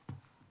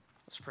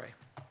Let's pray.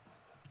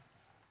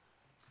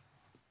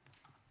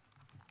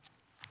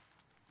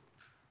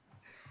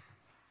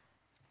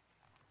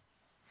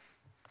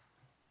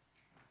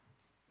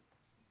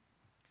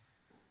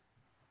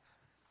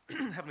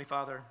 Heavenly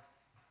Father,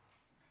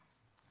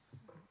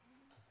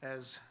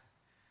 as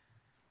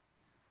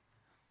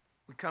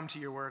we come to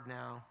your word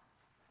now,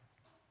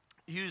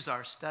 use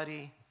our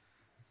study,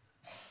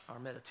 our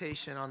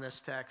meditation on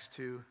this text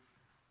to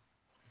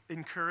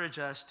encourage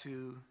us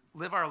to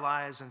live our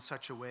lives in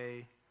such a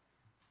way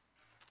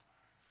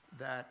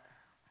that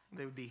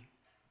they would be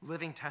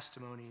living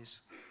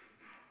testimonies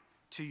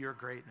to your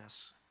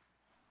greatness,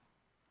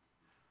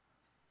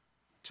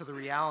 to the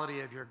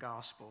reality of your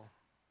gospel.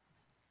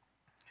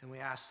 And we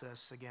ask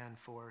this again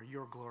for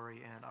your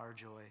glory and our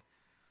joy.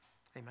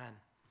 Amen.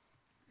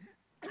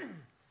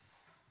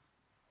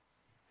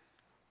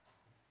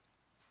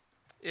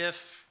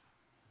 If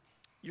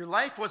your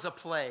life was a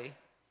play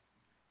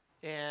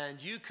and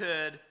you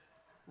could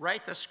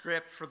write the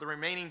script for the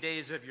remaining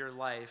days of your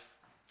life,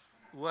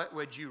 what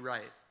would you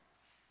write?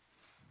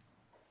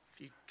 If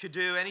you could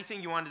do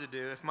anything you wanted to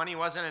do, if money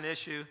wasn't an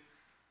issue,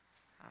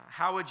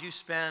 how would you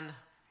spend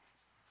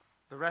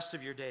the rest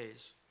of your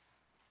days?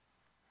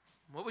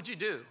 What would you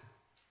do?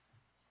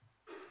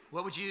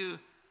 What would you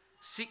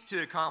seek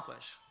to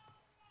accomplish?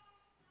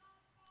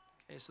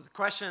 Okay, so the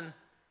question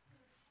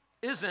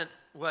isn't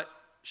what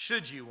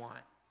should you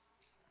want,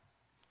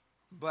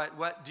 but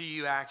what do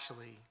you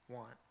actually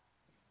want?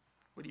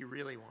 What do you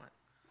really want?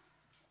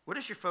 What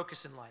is your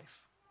focus in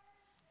life?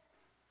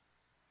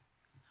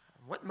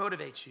 What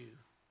motivates you?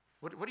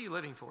 What are you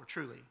living for,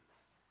 truly?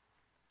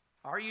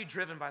 Are you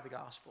driven by the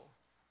gospel?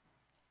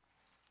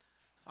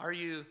 Are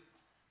you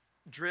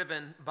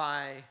driven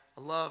by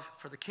a love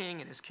for the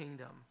King and his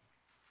kingdom?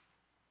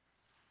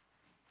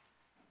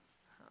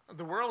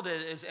 The world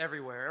is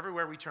everywhere.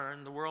 Everywhere we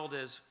turn, the world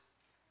is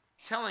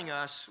telling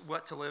us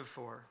what to live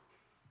for.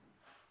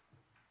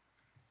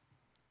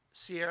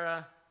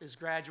 Sierra is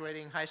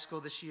graduating high school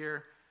this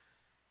year,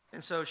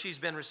 and so she's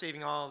been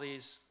receiving all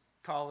these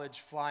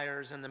college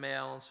flyers in the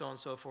mail and so on and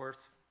so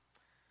forth.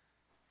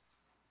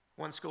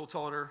 One school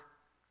told her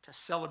to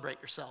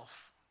celebrate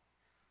yourself.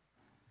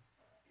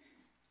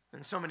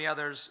 And so many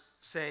others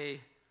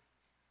say,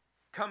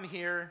 come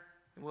here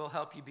and we'll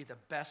help you be the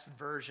best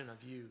version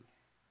of you.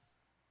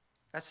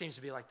 That seems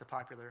to be like the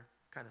popular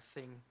kind of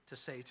thing to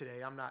say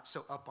today. I'm not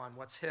so up on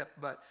what's hip,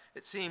 but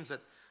it seems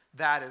that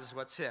that is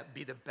what's hip.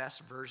 Be the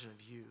best version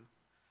of you.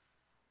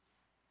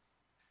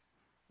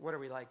 What are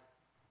we like?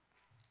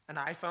 An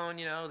iPhone,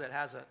 that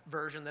has a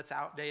version that's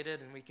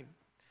outdated and we can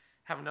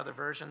have another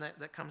version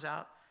that comes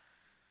out?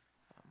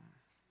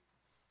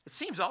 It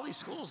seems all these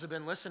schools have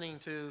been listening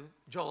to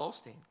Joel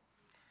Osteen.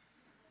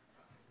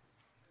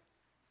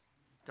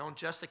 Don't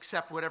just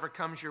accept whatever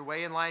comes your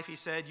way in life, he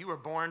said. You were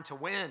born to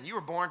win. You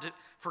were born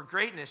for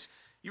greatness.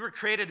 You were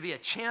created to be a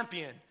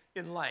champion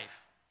in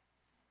life.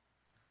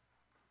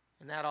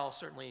 And that all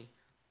certainly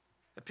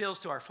appeals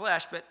to our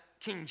flesh, but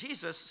King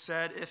Jesus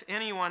said, if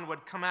anyone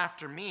would come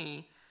after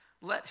me,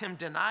 let him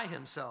deny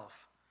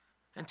himself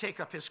and take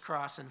up his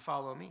cross and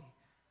follow me.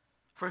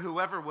 For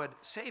whoever would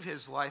save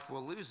his life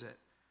will lose it,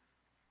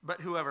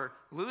 but whoever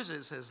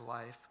loses his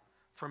life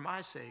for my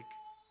sake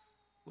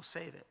will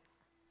save it.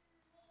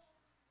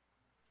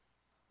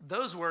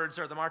 Those words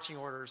are the marching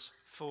orders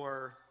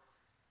for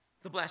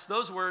the blessed.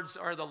 Those words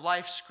are the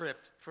life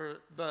script for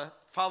the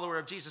follower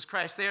of Jesus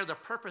Christ. They are the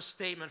purpose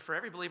statement for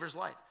every believer's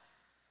life.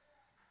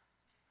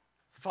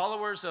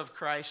 Followers of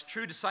Christ,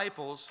 true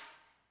disciples,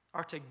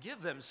 are to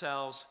give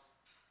themselves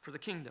for the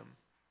kingdom.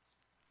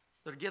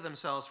 They're to give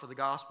themselves for the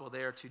gospel.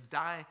 They are to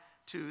die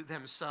to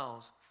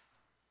themselves.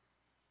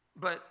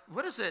 But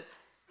what does it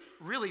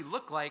really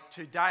look like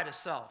to die to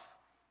self?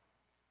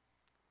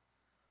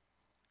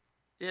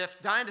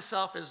 If dying to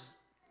self is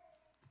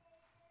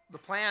the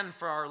plan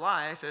for our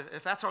life,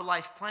 if that's our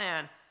life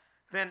plan,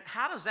 then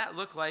how does that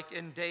look like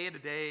in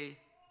day-to-day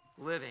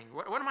living?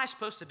 What am I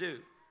supposed to do?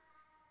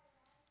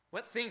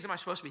 What things am I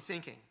supposed to be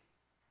thinking?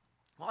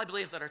 Well, I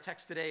believe that our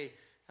text today,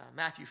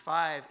 Matthew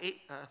 5,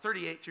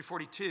 38 through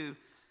 42,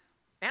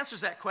 answers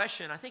that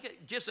question. I think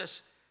it gives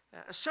us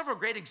several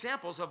great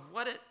examples of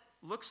what it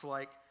looks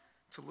like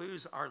to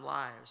lose our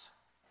lives.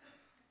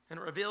 And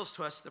it reveals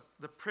to us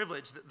the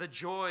privilege, the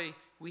joy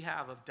we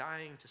have of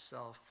dying to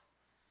self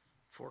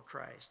for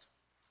Christ.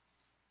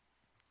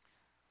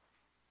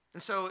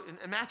 And so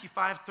in Matthew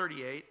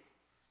 5:38,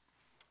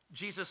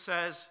 Jesus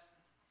says,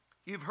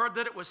 you've heard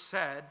that it was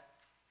said,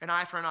 an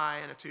eye for an eye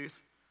and a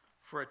tooth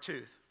for a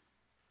tooth.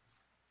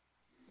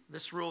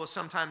 This rule is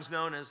sometimes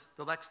known as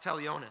the lex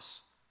talionis,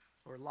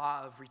 or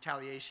law of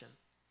retaliation.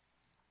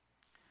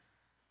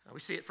 We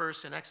see it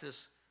first in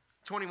Exodus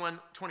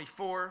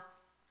 21:24.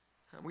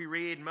 We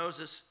read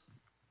Moses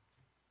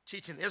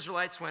teaching the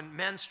Israelites, when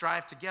men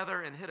strive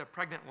together and hit a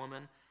pregnant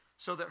woman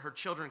so that her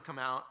children come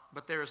out,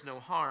 but there is no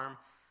harm,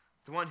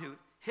 the one who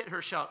hit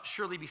her shall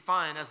surely be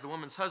fined, as the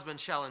woman's husband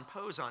shall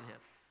impose on him.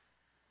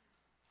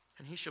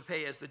 And he shall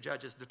pay as the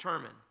judges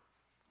determine.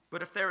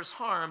 But if there is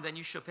harm, then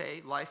you shall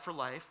pay life for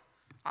life,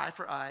 eye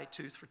for eye,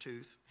 tooth for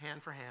tooth,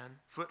 hand for hand,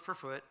 foot for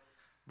foot,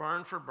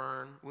 burn for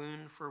burn,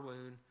 wound for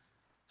wound,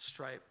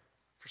 stripe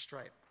for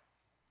stripe.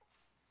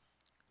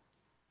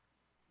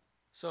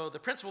 So the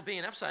principle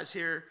being emphasized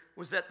here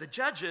was that the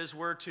judges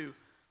were to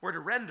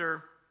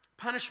render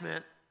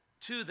punishment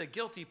to the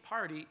guilty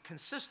party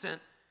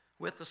consistent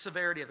with the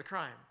severity of the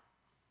crime.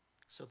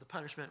 So the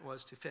punishment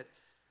was to fit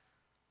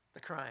the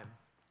crime.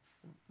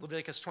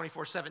 Leviticus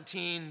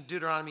 24:17,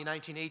 Deuteronomy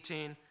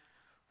 19:18,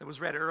 that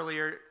was read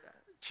earlier,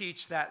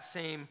 teach that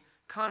same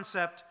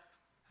concept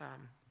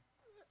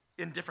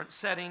in different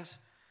settings,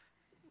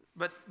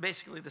 but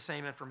basically the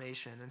same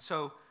information. And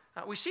so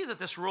we see that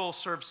this rule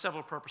serves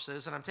several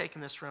purposes, and I'm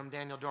taking this from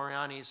Daniel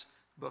Doriani's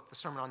book, The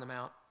Sermon on the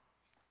Mount.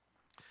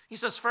 He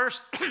says,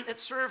 first, it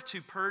served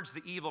to purge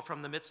the evil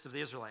from the midst of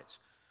the Israelites.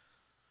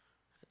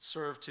 It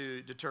served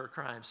to deter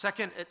crime.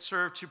 Second, it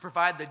served to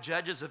provide the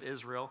judges of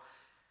Israel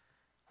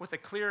with a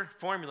clear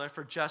formula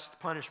for just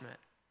punishment.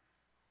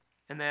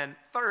 And then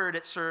third,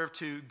 it served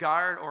to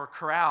guard or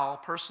corral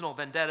personal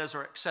vendettas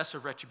or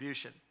excessive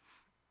retribution.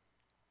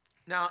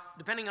 Now,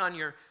 depending on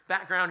your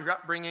background, your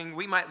upbringing,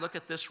 we might look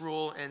at this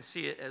rule and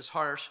see it as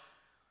harsh.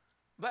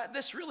 But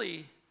this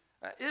really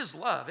is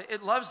love.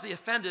 It loves the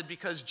offended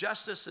because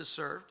justice is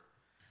served.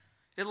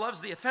 It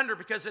loves the offender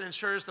because it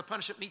ensures the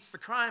punishment meets the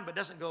crime but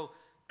doesn't go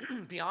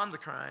beyond the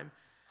crime.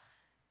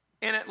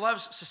 And it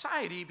loves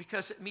society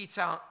because it metes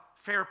out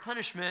fair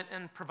punishment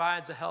and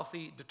provides a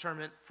healthy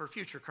deterrent for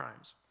future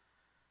crimes.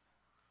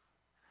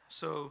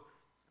 So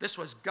this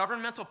was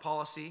governmental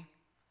policy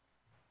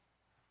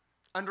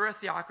under a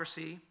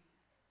theocracy.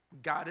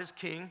 God is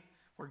king,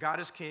 where God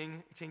is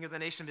king, king of the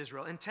nation of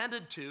Israel,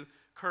 intended to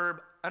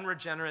curb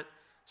unregenerate,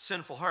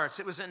 sinful hearts.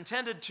 It was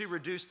intended to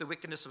reduce the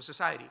wickedness of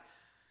society.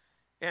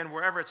 And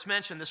wherever it's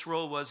mentioned, this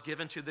rule was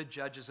given to the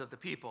judges of the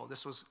people.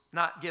 This was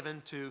not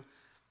given to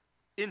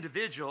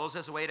individuals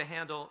as a way to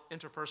handle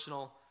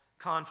interpersonal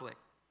conflict,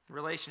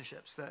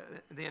 relationships.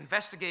 The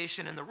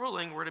investigation and the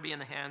ruling were to be in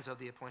the hands of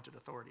the appointed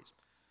authorities.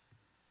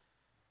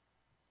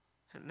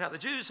 Now, the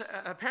Jews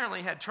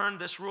apparently had turned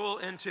this rule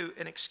into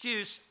an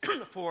excuse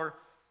for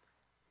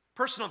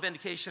personal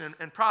vindication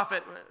and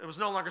profit. It was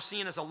no longer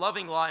seen as a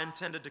loving law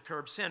intended to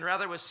curb sin.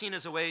 Rather, it was seen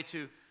as a way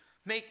to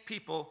make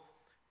people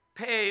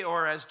pay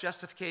or as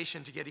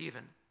justification to get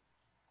even.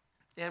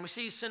 And we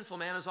see sinful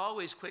man is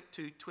always quick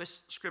to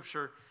twist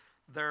Scripture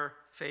their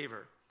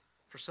favor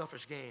for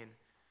selfish gain.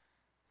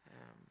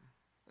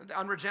 The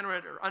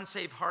unregenerate or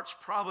unsaved heart's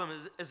problem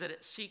is that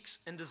it seeks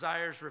and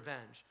desires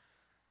revenge.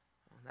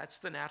 That's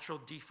the natural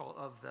default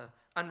of the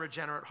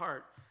unregenerate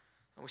heart.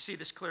 And we see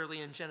this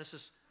clearly in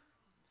Genesis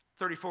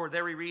 34.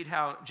 There we read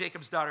how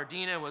Jacob's daughter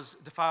Dinah was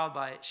defiled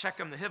by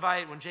Shechem the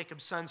Hivite. When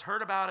Jacob's sons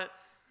heard about it,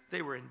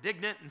 they were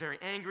indignant and very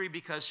angry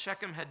because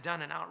Shechem had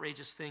done an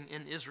outrageous thing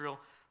in Israel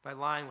by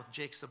lying with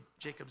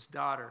Jacob's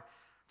daughter.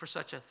 For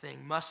such a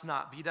thing must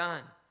not be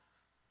done.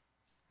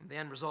 And the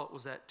end result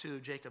was that two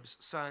of Jacob's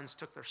sons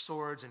took their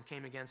swords and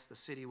came against the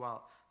city while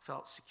it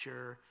felt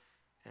secure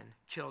and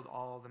killed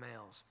all the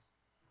males.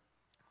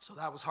 So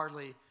that was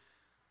hardly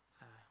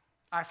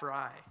eye for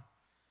eye.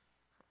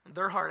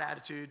 Their heart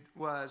attitude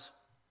was,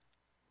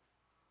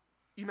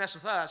 you mess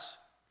with us,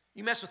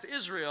 you mess with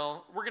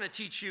Israel, we're going to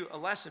teach you a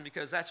lesson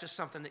because that's just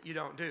something that you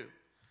don't do.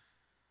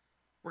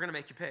 We're going to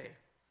make you pay.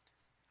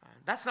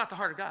 That's not the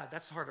heart of God.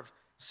 That's the heart of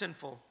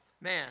sinful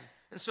man.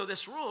 And so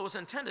this rule was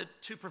intended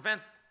to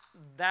prevent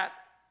that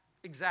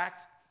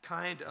exact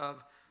kind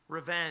of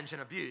revenge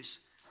and abuse.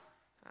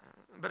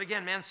 But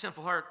again, man's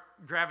sinful heart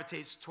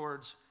gravitates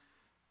towards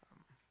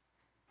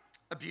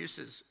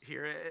abuses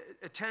here.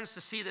 It tends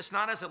to see this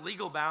not as a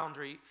legal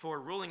boundary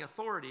for ruling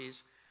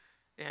authorities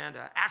and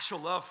actual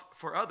love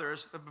for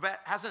others,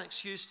 but as an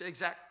excuse to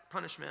exact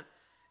punishment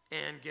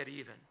and get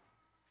even.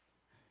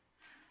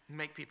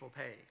 Make people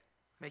pay.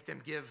 Make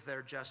them give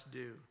their just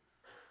due.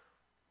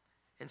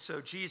 And so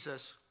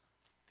Jesus,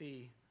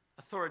 the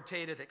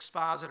authoritative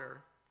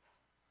expositor,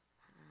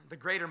 the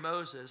greater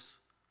Moses,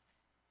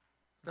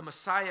 the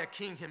Messiah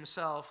King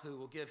himself who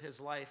will give his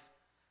life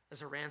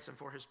as a ransom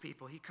for his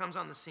people, he comes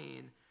on the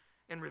scene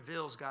and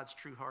reveals God's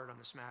true heart on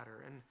this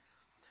matter.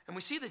 And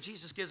we see that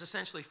Jesus gives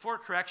essentially 4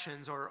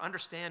 corrections or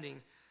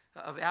understanding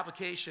of the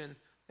application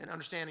and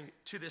understanding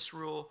to this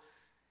rule.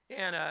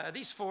 And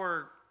these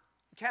 4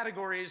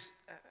 categories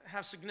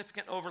have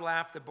significant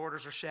overlap. The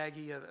borders are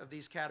shaggy of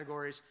these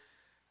categories.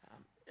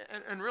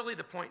 And really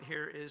the point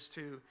here is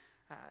to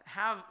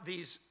have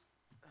these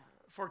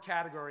 4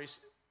 categories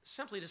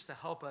simply just to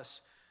help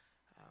us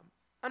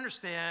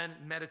understand,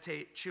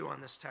 meditate, chew on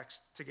this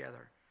text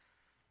together.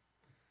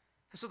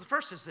 And so the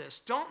first is this: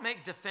 don't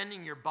make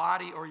defending your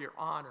body or your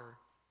honor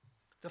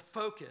the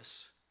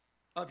focus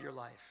of your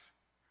life,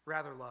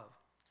 rather love.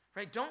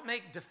 Right? Don't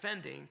make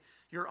defending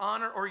your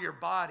honor or your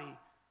body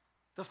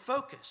the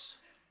focus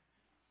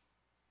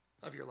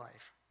of your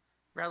life,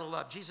 rather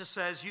love. Jesus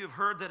says, you have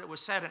heard that it was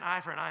said, an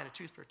eye for an eye and a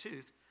tooth for a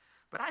tooth.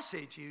 But I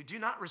say to you, do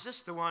not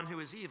resist the one who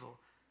is evil.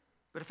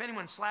 But if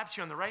anyone slaps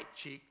you on the right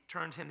cheek,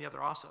 turn to him the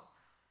other also.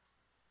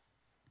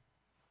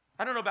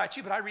 I don't know about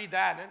you, but I read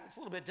that and it's a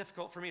little bit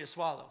difficult for me to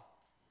swallow.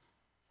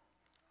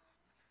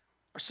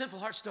 Our sinful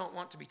hearts don't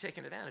want to be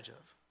taken advantage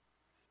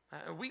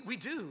of. We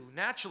do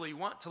naturally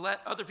want to let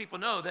other people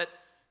know that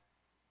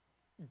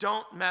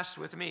don't mess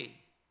with me.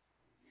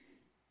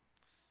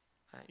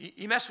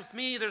 You mess with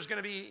me, there's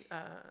going to be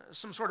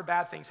some sort of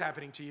bad things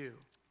happening to you.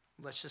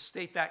 Let's just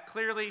state that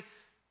clearly.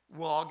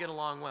 We'll all get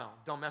along well.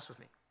 Don't mess with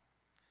me.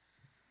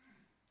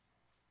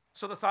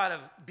 So the thought of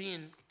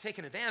being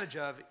taken advantage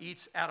of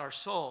eats at our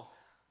soul.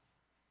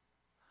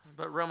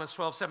 But Romans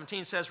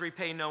 12:17 says,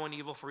 repay no one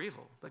evil for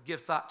evil, but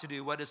give thought to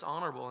do what is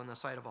honorable in the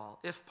sight of all.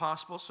 If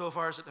possible, so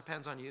far as it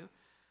depends on you,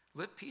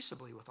 live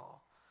peaceably with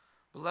all.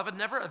 Beloved,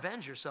 never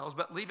avenge yourselves,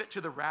 but leave it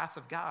to the wrath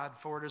of God,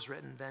 for it is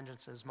written,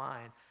 vengeance is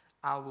mine,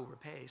 I will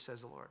repay,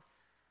 says the Lord.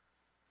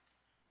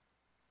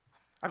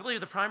 I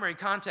believe the primary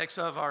context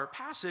of our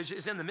passage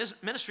is in the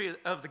ministry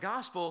of the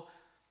gospel,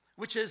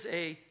 which is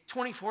a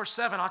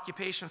 24/7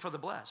 occupation for the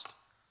blessed.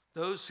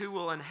 Those who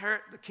will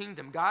inherit the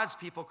kingdom, God's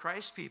people,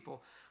 Christ's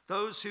people,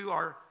 those who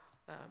are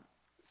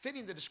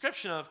fitting the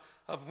description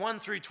of 1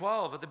 through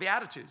 12 of the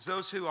Beatitudes,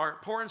 those who are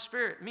poor in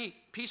spirit, meek,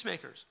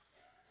 peacemakers.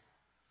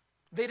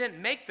 They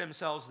didn't make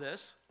themselves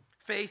this.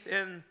 Faith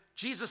in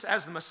Jesus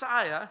as the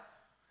Messiah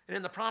and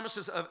in the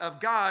promises of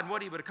God,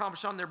 what he would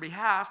accomplish on their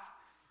behalf,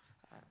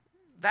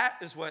 that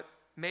is what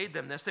made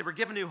them this. They were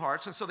given new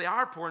hearts, and so they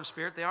are poor in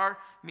spirit, they are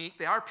meek,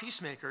 they are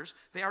peacemakers,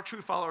 they are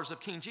true followers of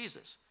King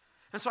Jesus.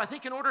 And so I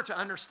think in order to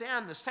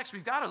understand this text,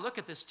 we've got to look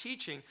at this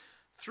teaching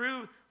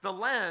through the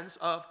lens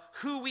of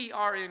who we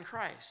are in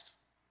Christ.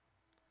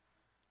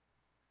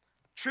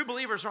 True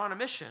believers are on a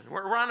mission.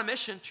 We're on a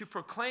mission to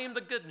proclaim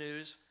the good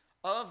news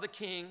of the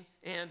King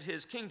and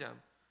his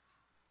kingdom.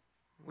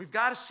 We've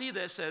got to see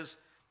this as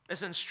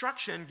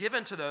instruction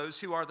given to those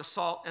who are the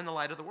salt and the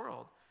light of the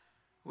world,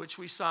 which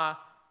we saw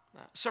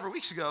several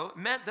weeks ago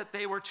meant that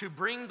they were to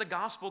bring the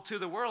gospel to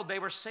the world. They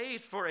were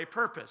saved for a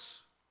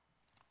purpose.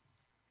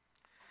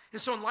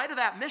 And so in light of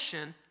that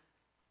mission,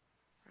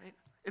 right,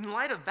 in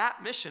light of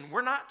that mission,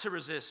 we're not to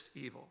resist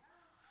evil.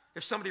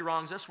 If somebody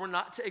wrongs us, we're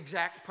not to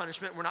exact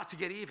punishment. We're not to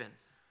get even.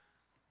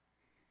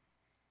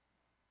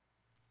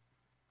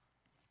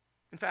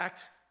 In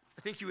fact,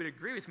 I think you would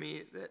agree with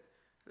me that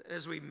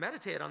as we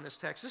meditate on this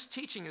text, this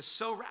teaching is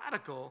so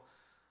radical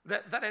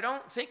that I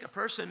don't think a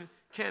person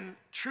can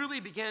truly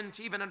begin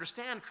to even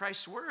understand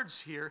Christ's words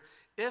here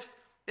if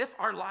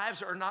our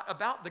lives are not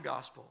about the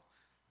gospel,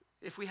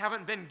 if we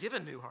haven't been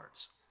given new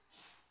hearts.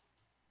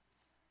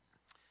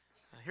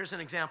 Here's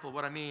an example of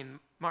what I mean.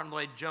 Martin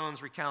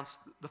Lloyd-Jones recounts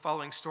the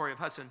following story of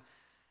Hudson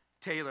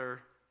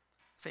Taylor,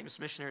 famous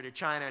missionary to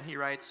China, and he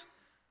writes,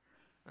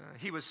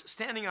 he was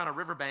standing on a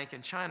riverbank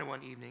in China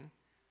one evening,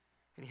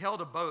 and he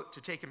held a boat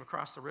to take him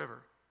across the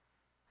river.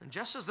 And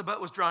just as the boat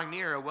was drawing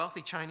near, a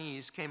wealthy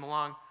Chinese came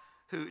along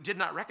who did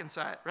not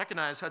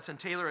recognize Hudson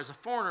Taylor as a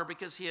foreigner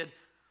because he had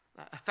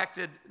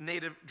affected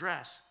native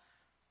dress.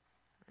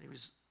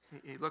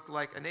 He looked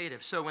like a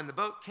native. So when the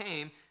boat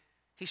came,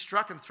 he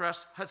struck and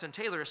thrust Hudson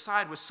Taylor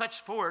aside with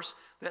such force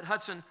that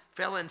Hudson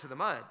fell into the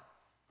mud.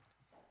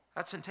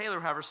 Hudson Taylor,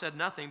 however, said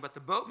nothing, but the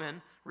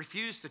boatman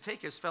refused to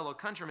take his fellow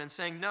countryman,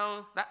 saying,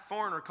 "No, that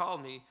foreigner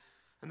called me,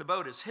 and the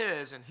boat is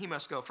his, and he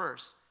must go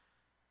first."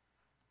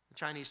 The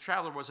Chinese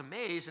traveler was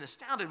amazed and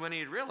astounded when he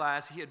had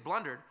realized he had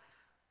blundered.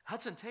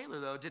 Hudson Taylor,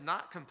 though, did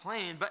not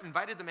complain, but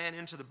invited the man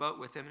into the boat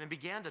with him and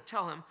began to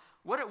tell him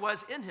what it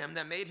was in him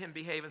that made him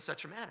behave in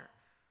such a manner.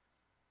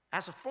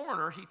 As a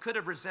foreigner, he could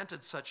have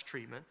resented such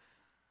treatment,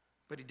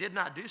 but he did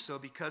not do so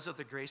because of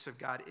the grace of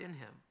God in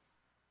him.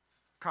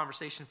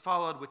 Conversation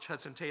followed, which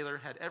Hudson Taylor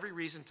had every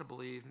reason to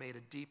believe made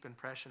a deep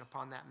impression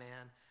upon that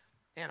man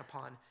and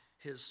upon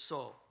his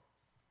soul.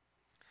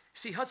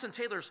 See, Hudson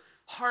Taylor's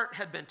heart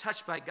had been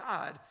touched by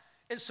God,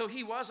 and so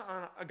he was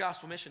on a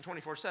gospel mission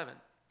 24/7.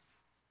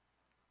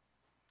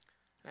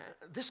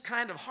 This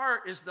kind of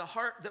heart is the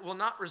heart that will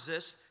not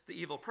resist the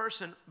evil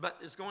person, but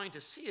is going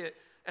to see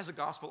it as a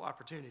gospel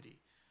opportunity.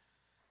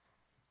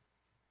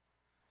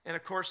 And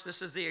of course,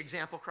 this is the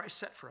example Christ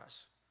set for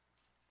us.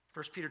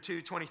 1 Peter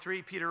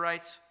 2:23, Peter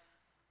writes,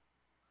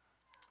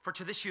 "For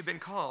to this you've been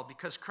called,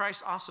 because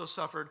Christ also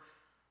suffered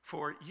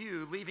for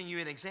you, leaving you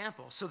an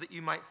example, so that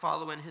you might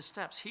follow in his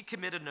steps. He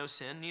committed no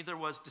sin, neither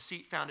was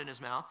deceit found in his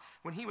mouth.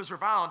 When he was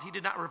reviled, he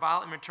did not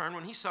revile in return.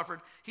 When he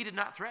suffered, he did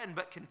not threaten,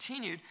 but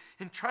continued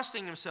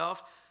entrusting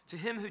himself to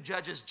him who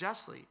judges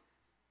justly.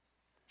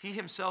 He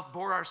himself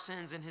bore our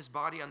sins in his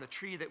body on the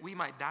tree, that we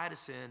might die to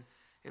sin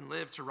and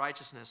live to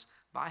righteousness.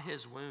 By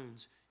his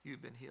wounds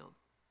you've been healed."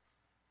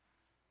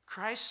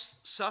 Christ's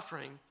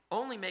suffering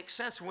only makes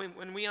sense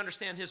when we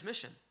understand his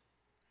mission,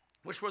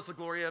 which was the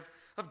glory of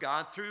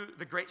God through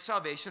the great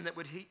salvation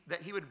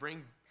that he would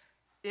bring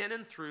in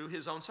and through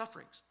his own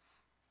sufferings.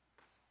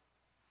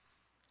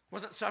 It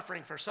wasn't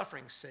suffering for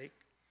suffering's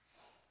sake.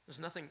 There's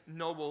nothing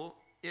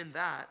noble in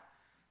that,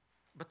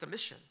 but the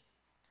mission.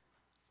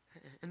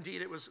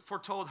 Indeed, it was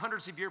foretold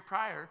hundreds of years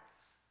prior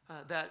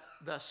that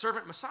the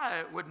servant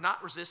Messiah would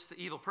not resist the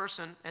evil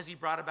person as he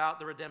brought about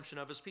the redemption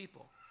of his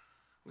people.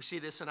 We see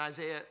this in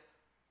Isaiah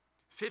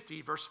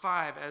 50, verse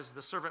 5, as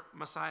the servant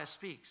Messiah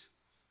speaks.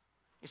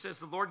 He says,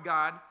 "The Lord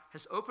God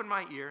has opened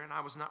my ear, and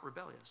I was not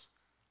rebellious.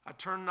 I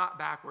turned not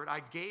backward. I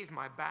gave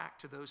my back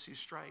to those who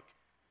strike,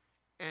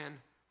 and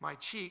my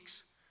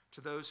cheeks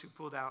to those who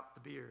pulled out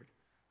the beard.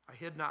 I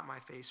hid not my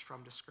face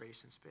from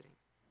disgrace and spitting."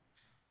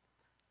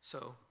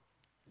 So,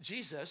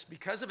 Jesus,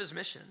 because of his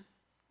mission,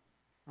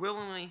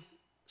 willingly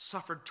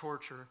suffered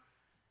torture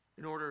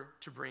in order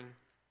to bring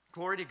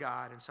glory to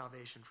God and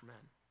salvation for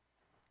men.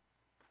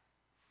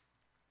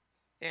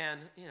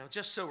 And,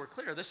 just so we're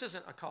clear, this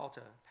isn't a call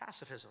to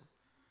pacifism.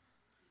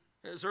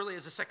 As early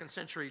as the 2nd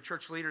century,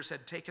 church leaders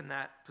had taken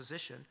that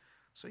position.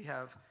 So you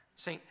have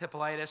St.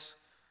 Hippolytus,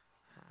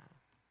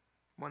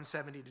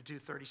 170 to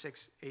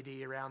 236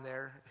 AD, around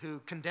there, who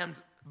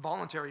condemned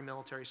voluntary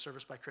military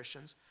service by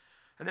Christians.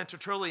 And then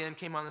Tertullian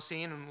came on the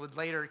scene and would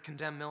later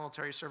condemn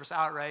military service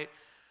outright.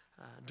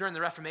 During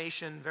the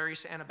Reformation,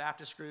 various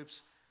Anabaptist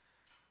groups,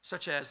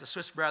 such as the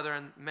Swiss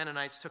Brethren,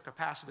 Mennonites, took a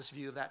pacifist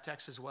view of that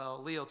text as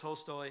well. Leo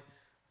Tolstoy,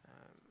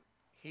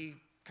 he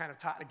kind of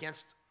taught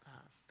against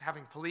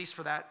having police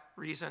for that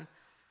reason.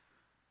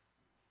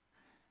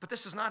 But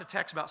this is not a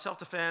text about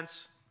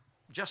self-defense,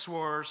 just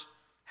wars,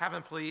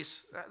 having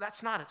police.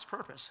 That's not its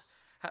purpose.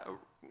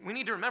 We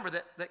need to remember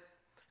that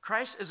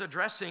Christ is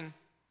addressing,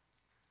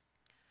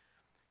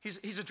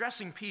 he's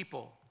addressing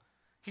people.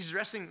 He's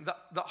addressing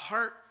the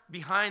heart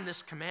behind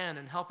this command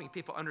and helping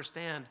people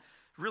understand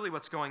really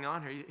what's going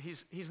on here.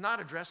 He's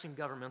not addressing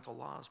governmental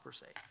laws per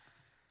se.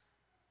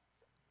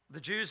 The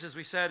Jews, as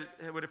we said,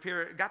 it would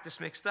appear, got this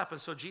mixed up, and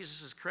so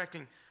Jesus is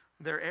correcting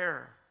their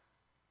error.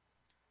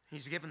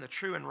 He's given the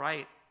true and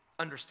right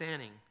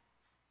understanding.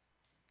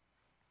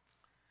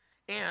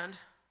 And,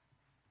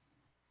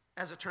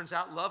 as it turns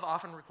out, love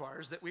often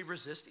requires that we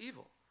resist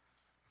evil.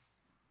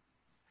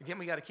 Again,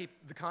 we got to keep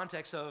the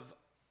context of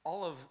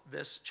all of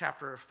this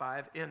chapter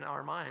 5 in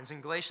our minds.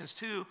 In Galatians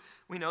 2,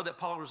 we know that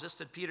Paul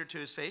resisted Peter to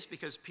his face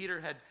because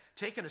Peter had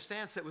taken a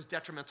stance that was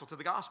detrimental to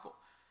the gospel.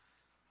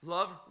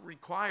 Love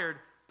required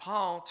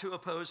Paul to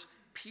oppose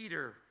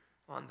Peter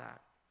on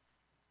that.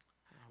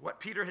 What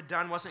Peter had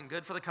done wasn't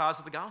good for the cause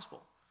of the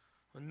gospel,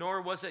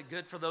 nor was it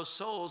good for those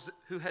souls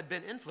who had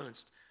been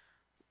influenced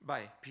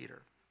by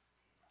Peter.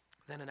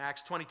 Then in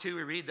Acts 22,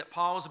 we read that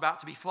Paul was about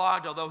to be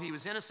flogged, although he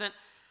was innocent.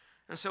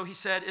 And so he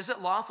said, "Is it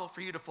lawful for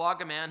you to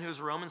flog a man who is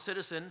a Roman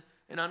citizen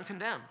and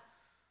uncondemned?"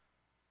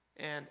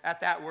 And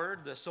at that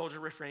word, the soldier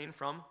refrained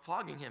from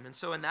flogging him. And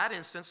so in that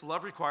instance,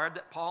 love required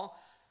that Paul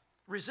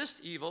resist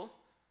evil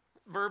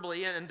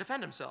verbally and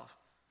defend himself.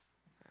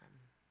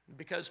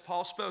 Because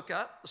Paul spoke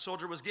up, the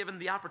soldier was given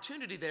the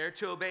opportunity there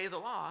to obey the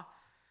law,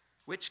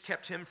 which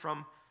kept him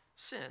from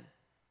sin.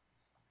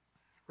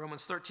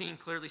 Romans 13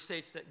 clearly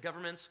states that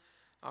governments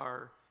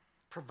are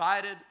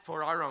provided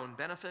for our own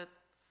benefit.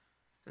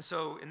 And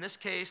so in this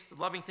case, the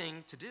loving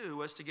thing to do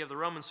was to give the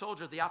Roman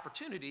soldier the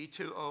opportunity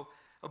to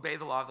obey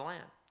the law of the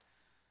land.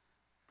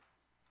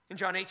 In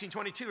John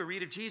 18:22, we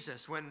read of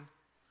Jesus.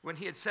 When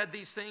he had said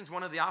these things,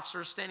 one of the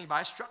officers standing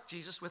by struck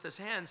Jesus with his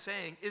hand,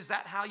 saying, "Is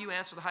that how you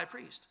answer the high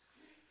priest?"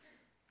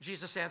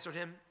 Jesus answered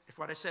him, "If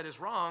what I said is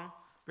wrong,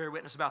 bear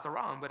witness about the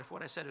wrong. But if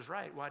what I said is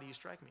right, why do you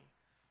strike me?"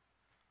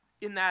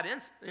 In that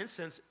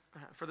instance,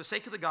 for the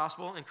sake of the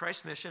gospel and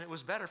Christ's mission, it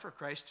was better for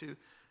Christ to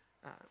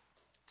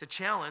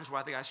challenge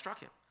why the guy struck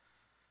him.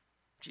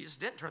 Jesus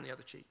didn't turn the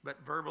other cheek, but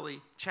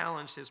verbally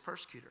challenged his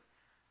persecutor,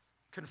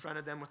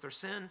 confronted them with their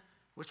sin,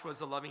 which was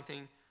the loving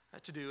thing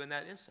to do in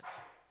that instance.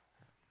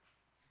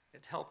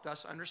 It helped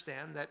us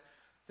understand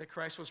that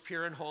Christ was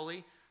pure and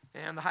holy,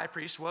 and the high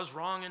priest was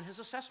wrong in his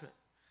assessment.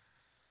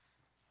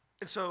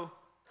 And so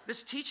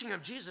this teaching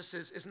of Jesus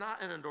is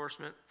not an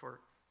endorsement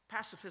for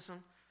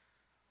pacifism.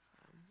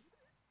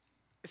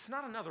 It's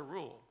not another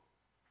rule,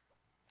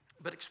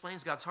 but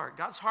explains God's heart.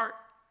 God's heart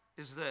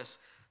is this,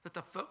 that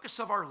the focus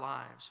of our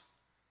lives,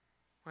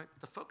 right,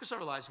 the focus of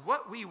our lives,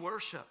 what we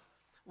worship,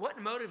 what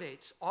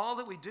motivates all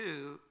that we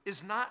do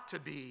is not to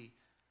be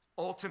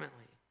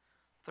ultimately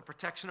the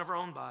protection of our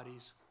own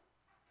bodies,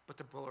 but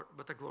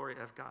the glory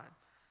of God.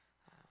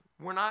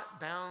 We're not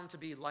bound to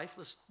be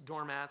lifeless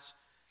doormats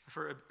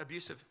for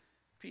abusive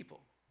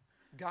people.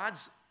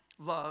 God's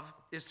love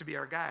is to be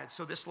our guide.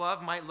 So this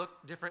love might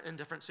look different in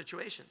different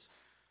situations.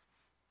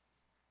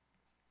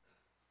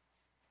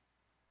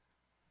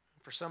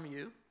 For some of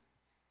you,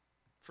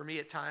 for me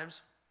at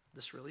times,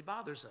 this really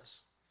bothers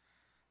us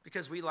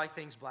because we like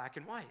things black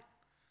and white.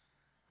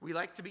 We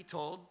like to be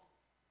told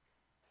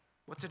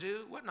what to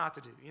do, what not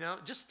to do.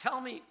 Just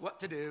tell me what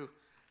to do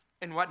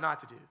and what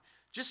not to do.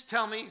 Just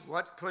tell me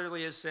what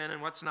clearly is sin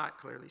and what's not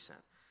clearly sin.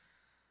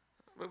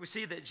 But we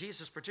see that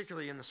Jesus,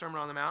 particularly in the Sermon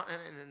on the Mount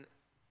and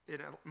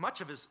in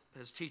much of his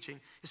teaching,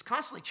 is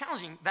constantly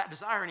challenging that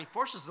desire, and he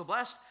forces the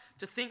blessed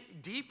to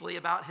think deeply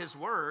about his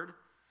word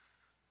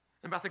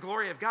and about the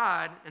glory of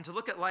God and to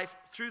look at life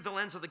through the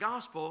lens of the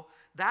gospel.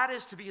 That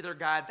is to be their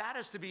guide. That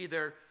is to be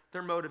their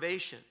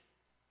motivation.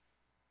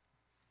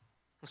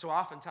 And so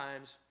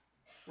oftentimes,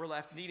 we're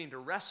left needing to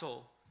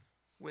wrestle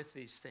with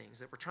these things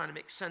that we're trying to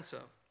make sense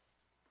of.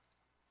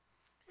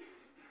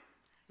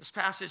 This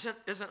passage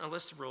isn't a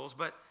list of rules,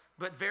 but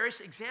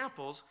various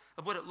examples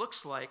of what it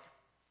looks like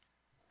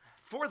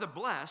for the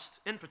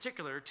blessed, in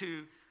particular,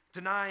 to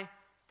deny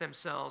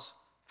themselves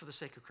for the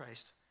sake of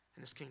Christ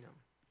and his kingdom.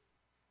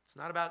 It's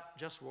not about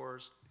just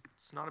wars.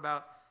 It's not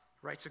about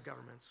rights of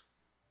governments.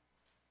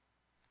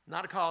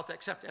 Not a call to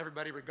accept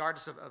everybody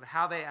regardless of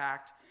how they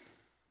act.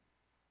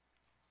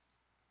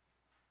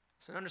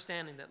 It's an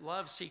understanding that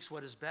love seeks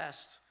what is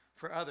best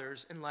for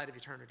others in light of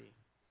eternity.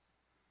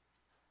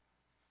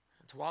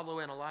 And to wallow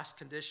in a lost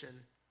condition,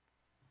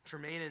 to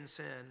remain in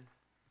sin,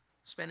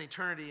 spend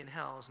eternity in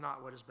hell is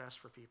not what is best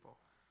for people.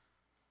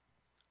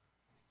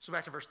 So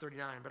back to verse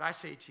 39. But I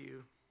say to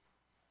you,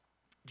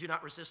 do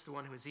not resist the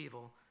one who is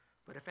evil,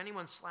 but if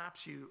anyone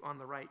slaps you on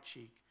the right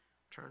cheek,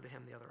 turn to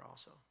him the other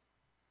also.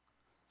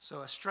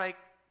 So a strike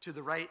to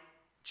the right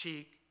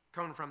cheek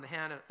coming from the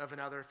hand of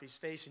another, if he's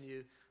facing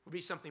you, would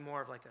be something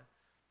more of like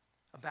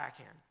a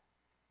backhand.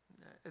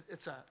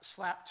 It's a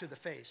slap to the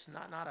face,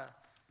 not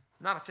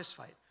a fist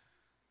fight.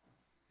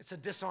 It's a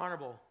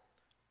dishonorable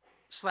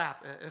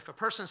slap. If a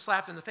person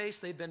slapped in the face,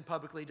 they've been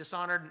publicly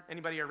dishonored.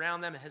 Anybody around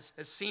them has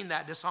seen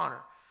that dishonor.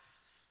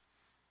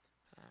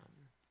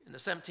 In the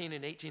 17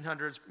 and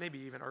 1800s, maybe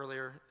even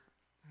earlier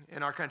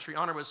in our country,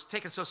 honor was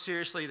taken so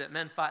seriously that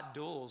men fought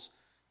duels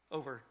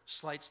over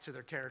slights to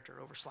their character,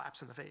 over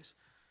slaps in the face.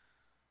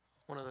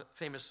 One of the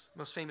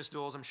most famous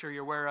duels I'm sure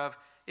you're aware of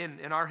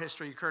in our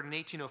history occurred in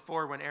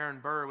 1804 when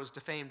Aaron Burr was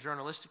defamed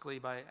journalistically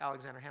by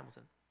Alexander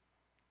Hamilton.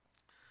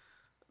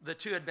 The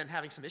two had been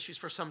having some issues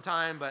for some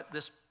time, but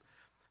this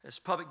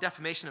public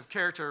defamation of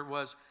character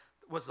was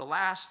the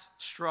last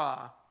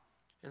straw.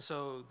 And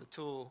so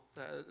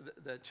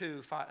the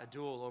two fought a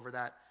duel over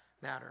that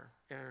matter.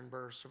 Aaron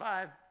Burr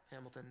survived,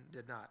 Hamilton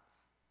did not.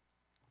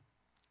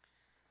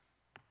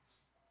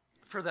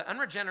 For the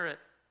unregenerate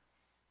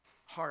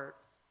heart,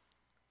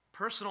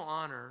 personal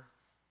honor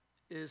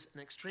is an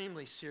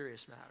extremely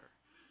serious matter.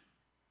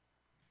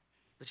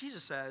 But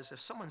Jesus says, if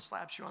someone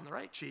slaps you on the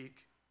right cheek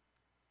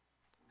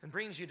and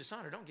brings you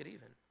dishonor, don't get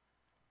even.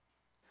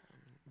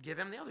 Give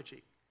him the other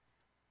cheek.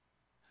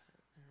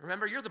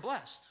 Remember, you're the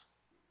blessed.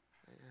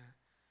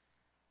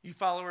 You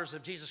followers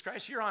of Jesus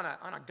Christ, you're on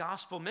a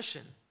gospel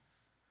mission.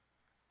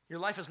 Your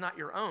life is not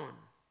your own.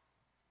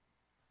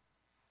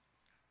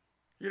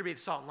 You're to be the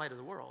salt and light of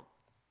the world.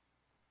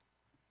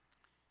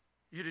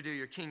 You're to do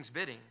your king's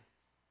bidding.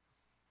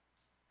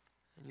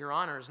 And your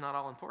honor is not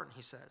all important,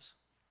 he says.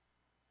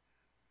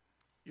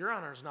 Your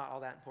honor is not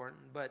all that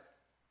important, but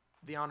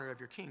the honor of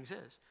your kings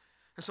is.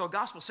 And so a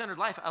gospel-centered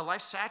life, a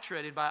life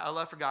saturated by a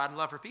love for God and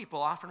love for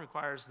people, often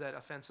requires that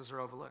offenses are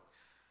overlooked.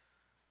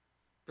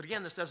 But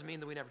again, this doesn't mean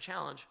that we never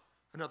challenge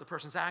another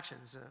person's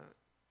actions.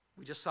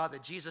 We just saw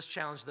that Jesus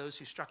challenged those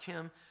who struck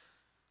him.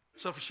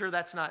 So for sure,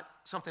 that's not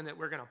something that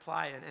we're going to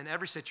apply in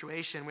every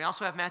situation. We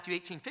also have Matthew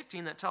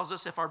 18:15 that tells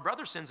us if our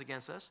brother sins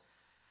against us,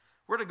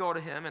 we're to go to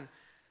him and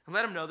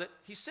let him know that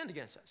he's sinned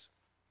against us.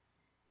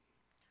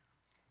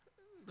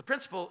 The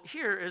principle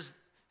here is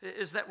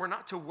that we're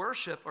not to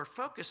worship or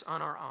focus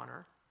on our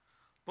honor,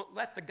 but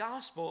let the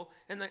gospel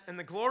and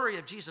the glory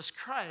of Jesus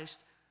Christ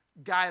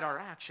guide our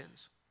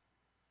actions.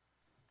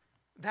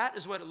 That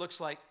is what it looks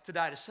like to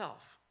die to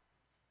self.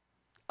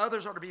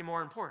 Others are to be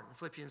more important.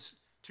 Philippians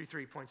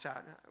 2:3 points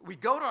out. We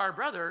go to our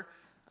brother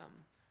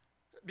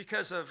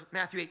because of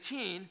Matthew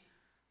 18,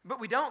 but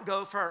we don't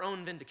go for our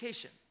own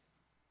vindication.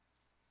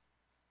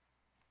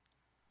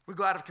 We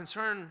go out of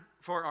concern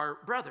for our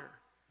brother.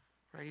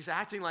 Right? He's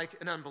acting like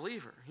an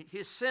unbeliever. He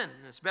has sinned,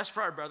 and it's best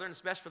for our brother, and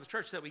it's best for the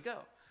church that we go.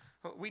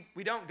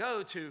 We don't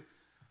go to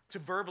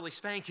verbally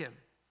spank him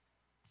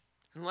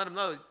and let him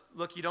know,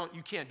 look,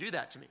 you can't do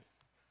that to me.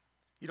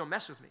 You don't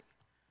mess with me.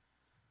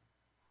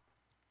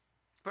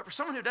 But for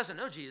someone who doesn't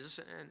know Jesus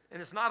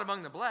and is not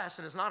among the blessed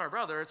and is not our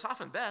brother, it's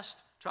often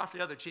best to offer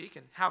the other cheek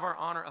and have our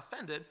honor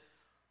offended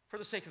for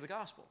the sake of the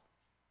gospel.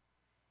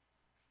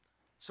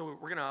 So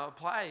we're going to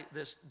apply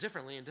this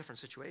differently in different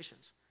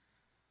situations.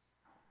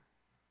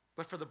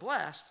 But for the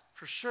blessed,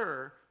 for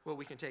sure, what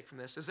we can take from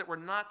this is that we're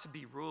not to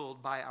be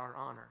ruled by our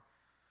honor.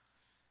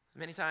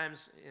 Many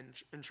times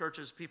in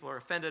churches, people are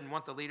offended and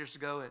want the leaders to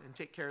go and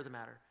take care of the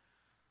matter.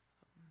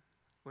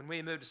 When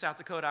we moved to South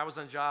Dakota, I was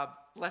on the job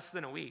less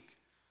than a week.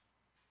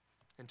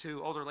 And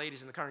two older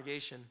ladies in the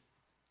congregation,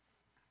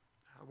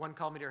 one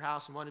called me to her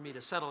house and wanted me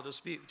to settle a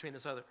dispute between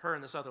her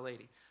and this other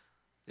lady.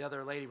 The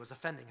other lady was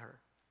offending her,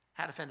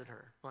 had offended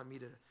her, wanted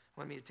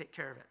me to take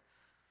care of it.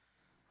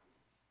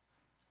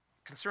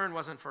 Concern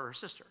wasn't for her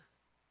sister,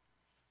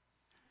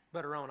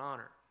 but her own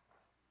honor.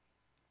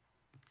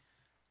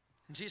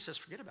 And Jesus says,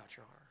 forget about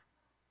your honor.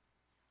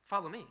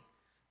 Follow me.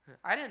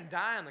 I didn't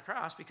die on the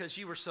cross because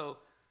you were so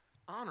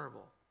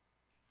honorable,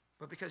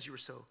 but because you were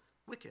so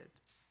wicked.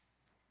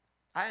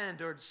 I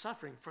endured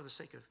suffering for the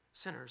sake of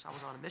sinners. I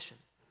was on a mission.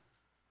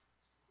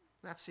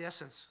 That's the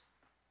essence,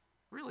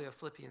 really, of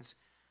Philippians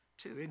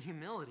 2. In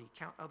humility,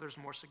 count others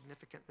more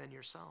significant than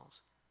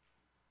yourselves.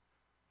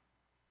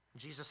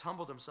 Jesus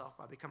humbled himself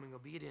by becoming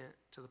obedient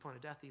to the point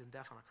of death, even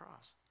death on a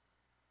cross.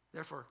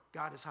 Therefore,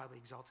 God has highly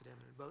exalted him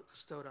and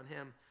bestowed on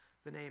him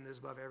the name that is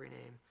above every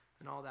name,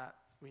 and all that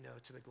we know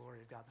to the glory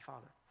of God the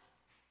Father.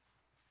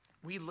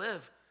 We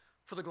live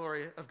for the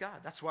glory of God.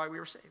 That's why we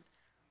were saved.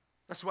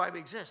 That's why we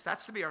exist.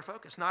 That's to be our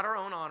focus, not our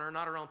own honor,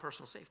 not our own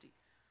personal safety.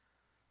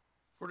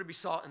 We're to be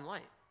salt and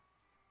light.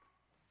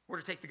 We're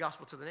to take the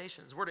gospel to the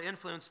nations. We're to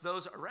influence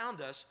those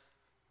around us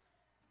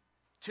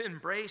to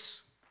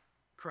embrace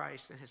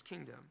Christ and his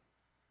kingdom.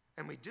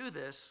 And we do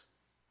this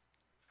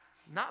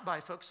not by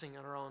focusing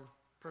on our own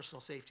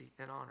personal safety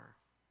and honor.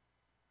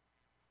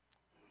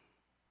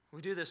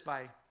 We do this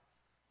by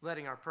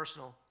letting our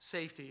personal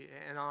safety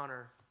and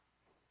honor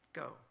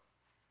go.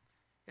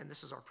 And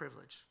this is our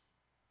privilege.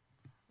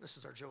 This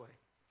is our joy.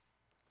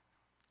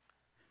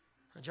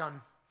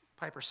 John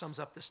Piper sums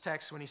up this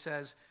text when he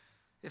says,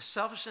 if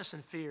selfishness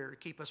and fear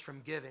keep us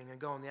from giving and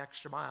going the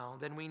extra mile,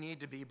 then we need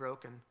to be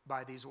broken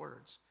by these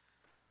words.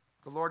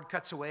 The Lord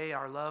cuts away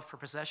our love for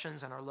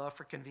possessions and our love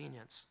for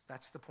convenience.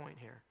 That's the point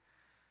here.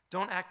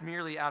 Don't act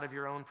merely out of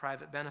your own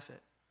private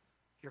benefit,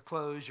 your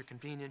clothes, your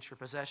convenience, your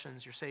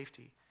possessions, your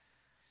safety.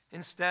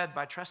 Instead,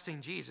 by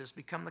trusting Jesus,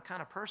 become the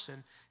kind of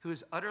person who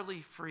is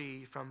utterly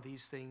free from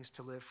these things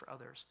to live for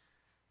others.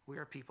 We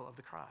are people of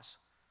the cross.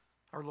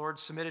 Our Lord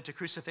submitted to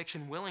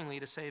crucifixion willingly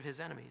to save his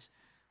enemies.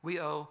 We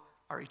owe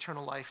our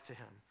eternal life to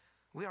him.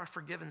 We are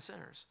forgiven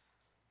sinners.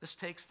 This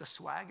takes the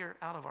swagger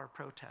out of our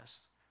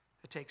protests.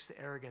 It takes the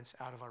arrogance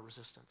out of our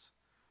resistance.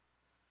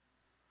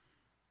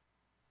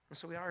 And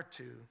so we are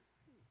to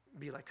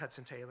be like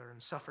Hudson Taylor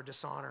and suffer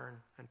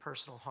dishonor and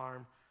personal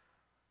harm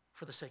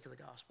for the sake of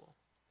the gospel.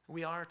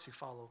 We are to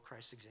follow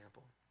Christ's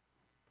example.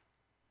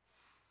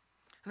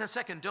 And then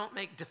second, don't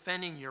make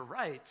defending your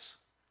rights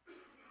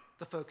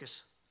the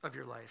focus of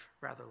your life,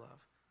 rather love.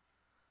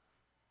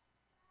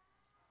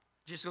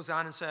 Jesus goes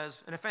on and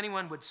says, and if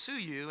anyone would sue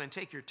you and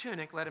take your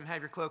tunic, let him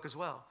have your cloak as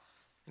well.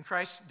 In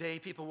Christ's day,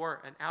 people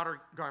wore an outer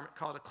garment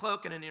called a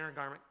cloak and an inner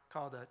garment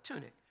called a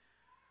tunic.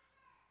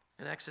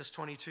 In Exodus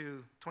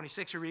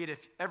 22:26, you read,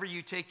 if ever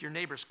you take your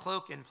neighbor's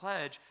cloak in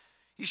pledge,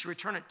 you should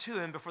return it to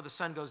him before the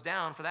sun goes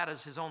down, for that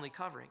is his only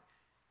covering.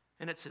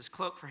 And it's his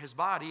cloak for his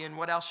body, and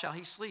what else shall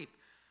he sleep?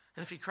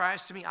 And if he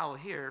cries to me, I will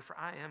hear, for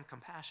I am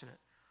compassionate.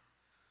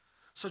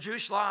 So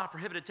Jewish law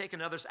prohibited taking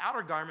another's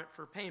outer garment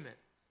for payment,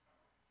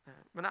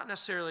 but not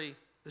necessarily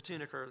the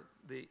tunic or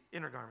the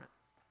inner garment.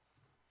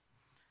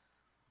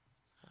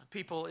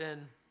 People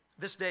in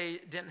this day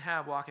didn't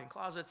have walk-in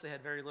closets. They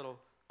had very little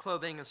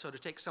clothing, and so to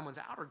take someone's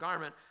outer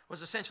garment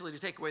was essentially to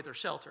take away their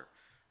shelter.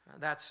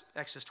 That's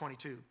Exodus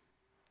 22.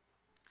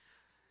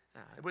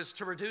 It was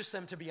to reduce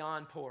them to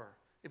beyond poor.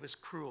 It was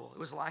cruel. It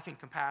was lacking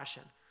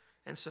compassion.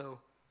 And so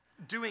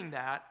doing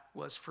that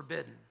was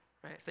forbidden.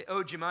 Right? If they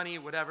owed you money,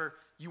 whatever,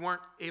 you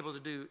weren't able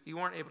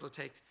to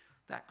take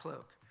that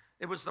cloak.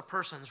 It was the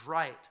person's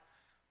right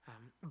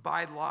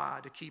by law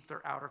to keep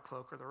their outer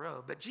cloak or their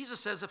robe. But Jesus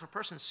says if a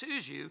person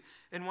sues you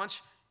and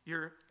wants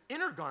your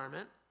inner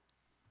garment,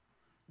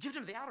 give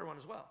them the outer one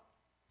as well.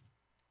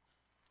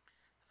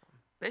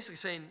 Basically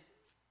saying,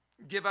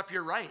 give up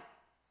your right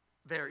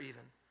there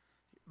even,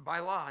 by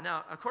law.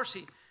 Now, of course,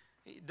 he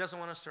doesn't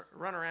want us to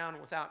run around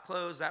without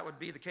clothes. That would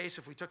be the case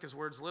if we took his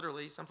words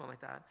literally, something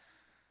like that.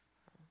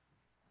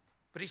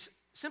 But he's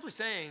simply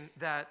saying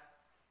that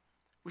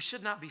we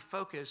should not be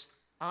focused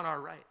on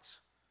our rights.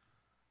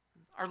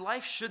 Our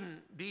life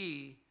shouldn't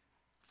be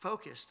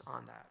focused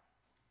on that.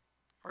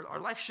 Our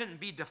life shouldn't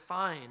be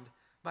defined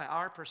by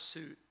our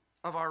pursuit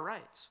of our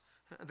rights.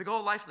 The goal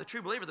of life of the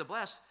true believer, the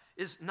blessed,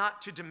 is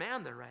not to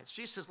demand their rights.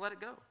 Jesus says, let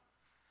it go.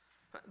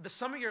 The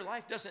sum of your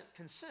life doesn't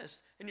consist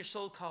in your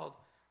so-called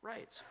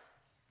rights.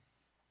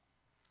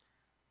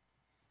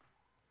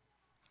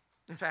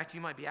 In fact, you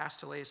might be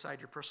asked to lay aside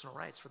your personal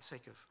rights for the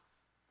sake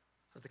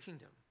of the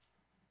kingdom.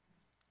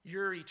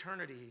 Your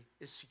eternity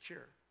is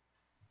secure.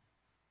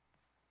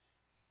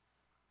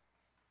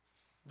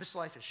 This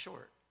life is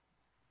short.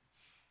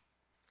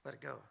 Let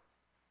it go.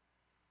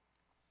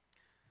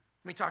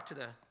 Let me talk to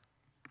the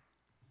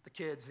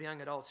kids, the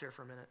young adults here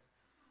for a minute.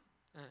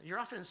 You're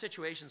often in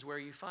situations where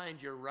you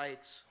find your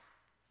rights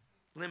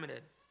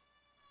limited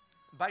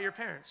by your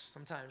parents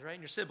sometimes, right?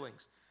 And your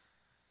siblings.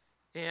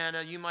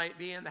 And you might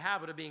be in the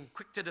habit of being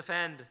quick to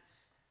defend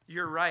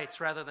your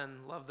rights rather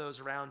than love those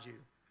around you.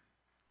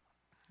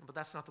 But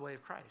that's not the way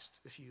of Christ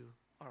if you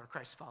are a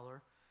Christ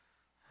follower.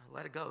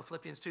 Let it go.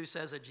 Philippians 2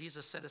 says that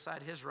Jesus set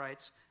aside his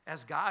rights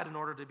as God in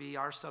order to be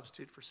our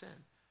substitute for sin.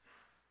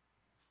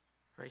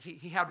 Right?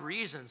 He had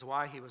reasons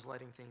why he was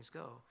letting things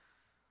go.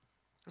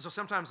 And so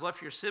sometimes love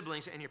for your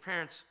siblings and your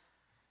parents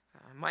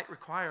might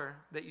require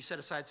that you set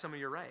aside some of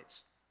your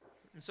rights.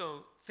 And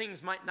so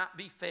things might not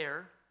be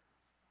fair,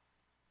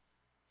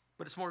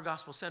 but it's more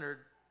gospel-centered,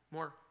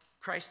 more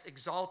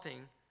Christ-exalting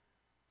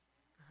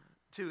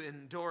to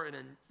endure an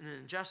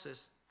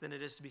injustice than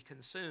it is to be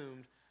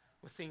consumed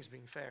with things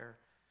being fair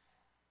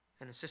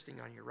and insisting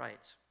on your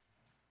rights.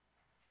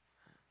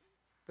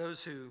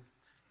 Those who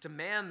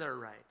demand their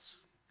rights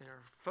and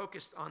are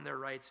focused on their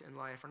rights in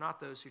life are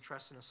not those who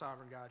trust in a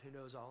sovereign God who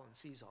knows all and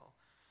sees all.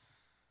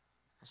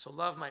 So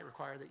love might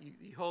require that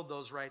you hold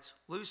those rights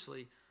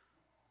loosely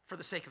for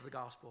the sake of the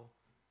gospel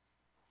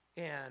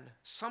And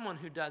someone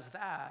who does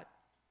that,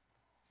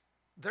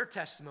 their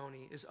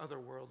testimony is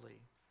otherworldly.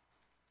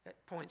 It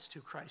points to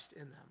Christ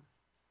in them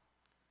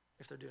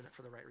if they're doing it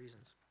for the right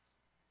reasons.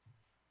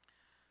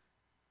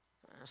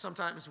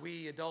 Sometimes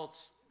we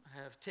adults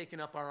have taken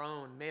up our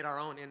own, made our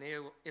own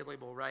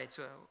inalienable rights.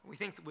 We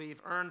think that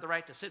we've earned the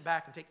right to sit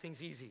back and take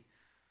things easy.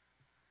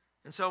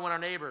 And so when our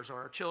neighbors or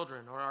our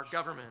children or our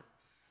government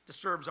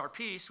disturbs our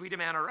peace, we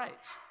demand our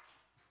rights.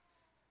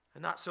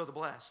 And not so the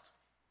blessed.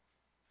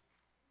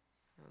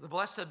 The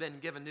blessed have been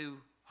given new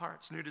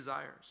hearts, new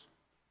desires,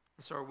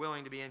 and so are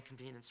willing to be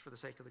inconvenienced for the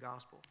sake of the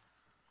gospel.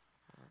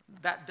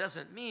 That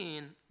doesn't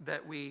mean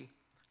that we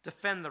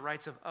defend the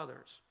rights of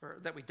others, or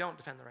that we don't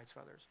defend the rights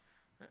of others.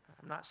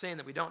 I'm not saying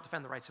that we don't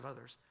defend the rights of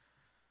others,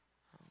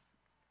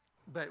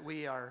 but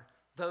we are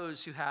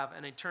those who have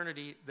an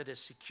eternity that is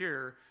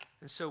secure,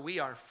 and so we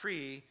are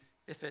free,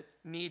 if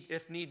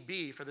need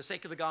be, for the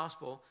sake of the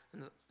gospel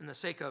and the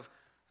sake of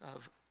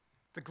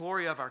the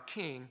glory of our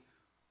King,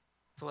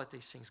 to let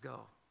these things go.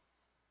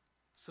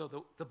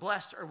 So the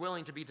blessed are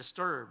willing to be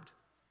disturbed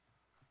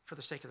for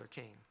the sake of their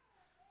King.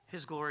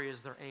 His glory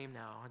is their aim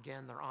now.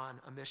 Again, they're on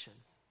a mission.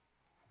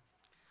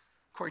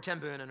 Corrie ten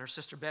Boom and her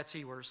sister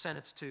Betsy were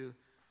sentenced to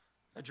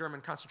a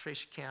German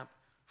concentration camp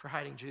for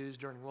hiding Jews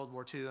during World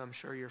War II. I'm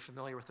sure you're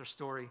familiar with their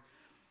story.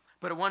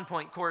 But at one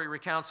point, Corrie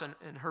recounts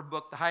in her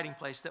book, The Hiding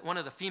Place, that one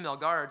of the female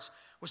guards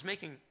was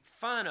making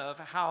fun of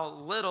how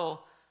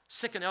little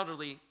sick and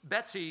elderly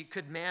Betsy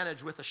could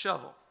manage with a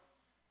shovel.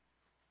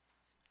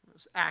 It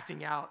was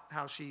acting out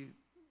how she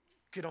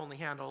could only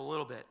handle a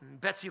little bit.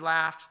 And Betsy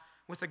laughed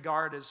with the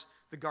guard as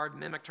the guard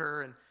mimicked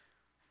her.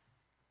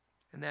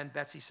 And then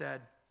Betsy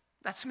said,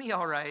 "That's me,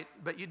 all right,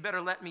 but you'd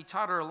better let me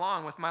totter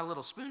along with my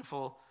little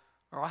spoonful,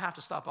 or I'll have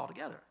to stop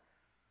altogether."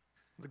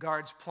 The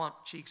guard's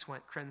plump cheeks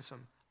went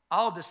crimson.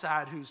 "I'll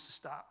decide who's to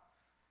stop."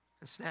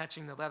 And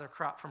snatching the leather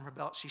crop from her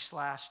belt, she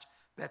slashed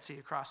Betsy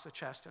across the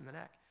chest and the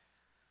neck.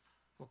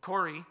 Well,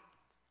 Corrie,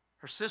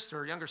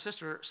 her younger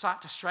sister,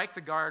 sought to strike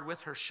the guard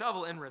with her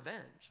shovel in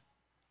revenge.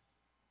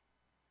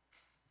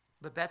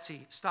 But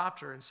Betsy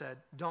stopped her and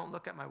said, "Don't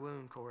look at my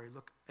wound, Corrie.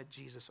 Look at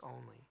Jesus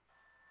only."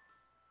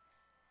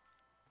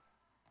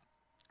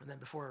 And then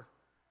before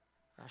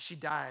she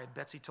died,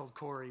 Betsy told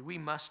Corrie, "We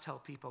must tell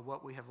people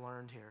what we have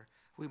learned here.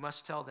 We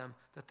must tell them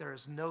that there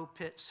is no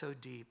pit so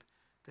deep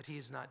that he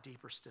is not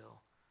deeper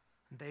still.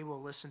 And they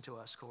will listen to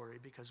us, Corrie,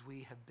 because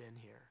we have been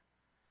here."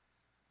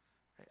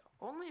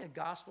 Only a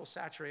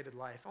gospel-saturated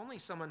life, only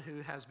someone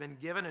who has been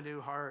given a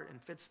new heart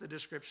and fits the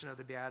description of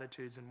the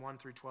Beatitudes in 1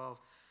 through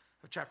 12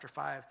 of chapter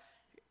 5,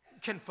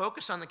 can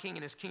focus on the King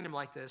and his kingdom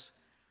like this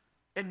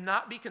and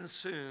not be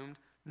consumed,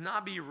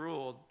 not be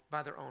ruled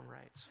by their own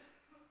rights.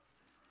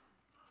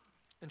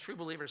 And true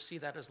believers see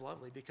that as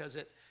lovely because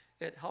it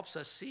helps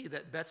us see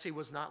that Betsy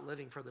was not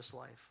living for this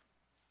life.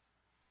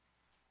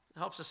 It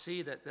helps us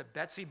see that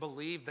Betsy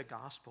believed the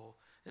gospel,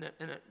 and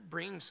it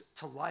brings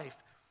to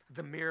life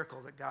the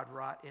miracle that God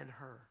wrought in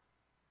her.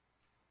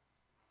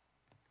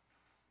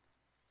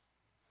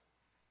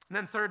 And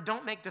then third,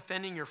 don't make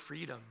defending your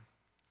freedom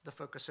the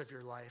focus of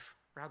your life.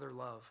 Rather,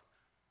 love.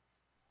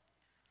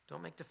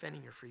 Don't make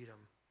defending your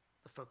freedom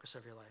the focus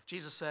of your life.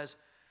 Jesus says,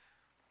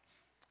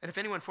 "And if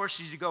anyone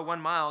forces you to go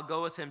 1 mile,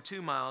 go with him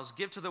 2 miles.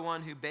 Give to the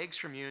one who begs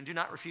from you, and do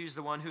not refuse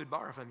the one who would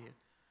borrow from you."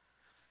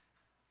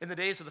 In the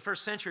days of the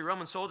first century,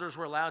 Roman soldiers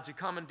were allowed to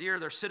commandeer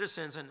their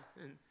citizens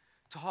and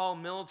to haul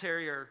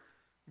military or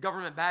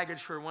government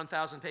baggage for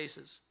 1,000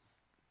 paces.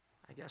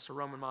 I guess a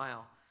Roman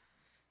mile.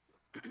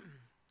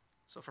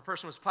 So if a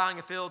person was plowing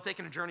a field,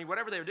 taking a journey,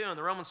 whatever they were doing,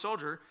 the Roman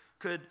soldier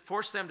could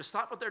force them to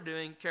stop what they're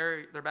doing,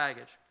 carry their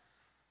baggage.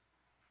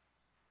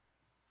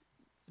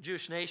 The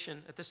Jewish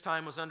nation at this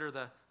time was under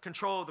the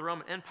control of the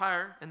Roman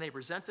Empire, and they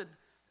resented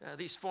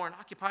these foreign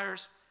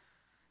occupiers.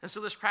 And so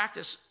this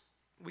practice,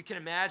 we can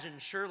imagine,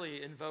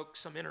 surely invoked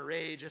some inner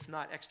rage, if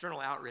not external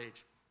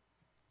outrage.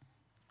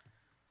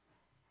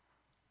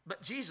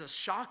 But Jesus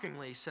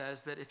shockingly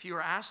says that if you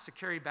are asked to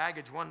carry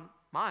baggage 1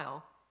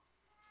 mile,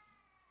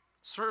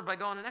 serve by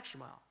going an extra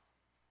mile.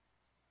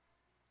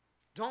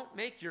 Don't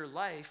make your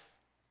life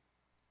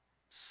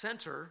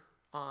center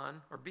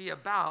on or be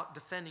about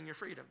defending your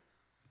freedom.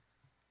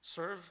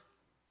 Serve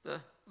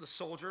the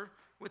soldier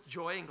with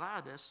joy and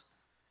gladness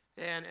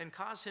and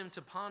cause him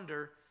to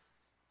ponder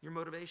your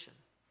motivation.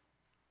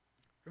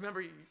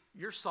 Remember,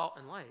 you're salt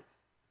and light.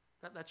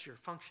 That's your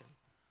function.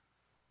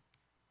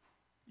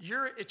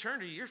 Your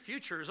eternity, your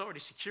future is already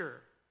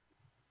secure.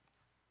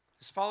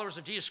 As followers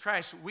of Jesus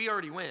Christ, we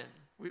already win.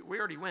 We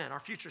already win. Our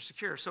future is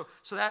secure. So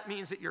that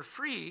means that you're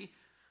free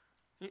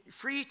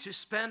to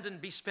spend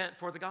and be spent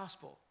for the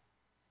gospel.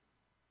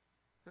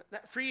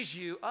 That frees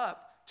you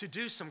up to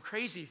do some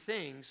crazy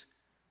things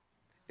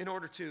in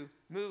order to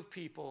move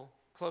people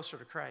closer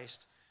to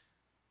Christ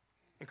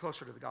and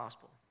closer to the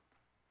gospel.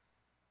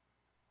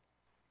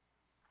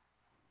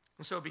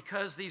 And so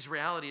because these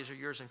realities are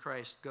yours in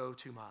Christ, go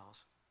 2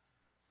 miles.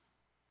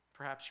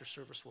 Perhaps your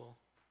service will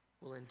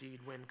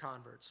indeed win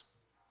converts.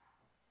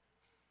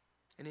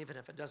 And even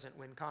if it doesn't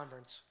win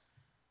converts,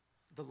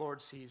 the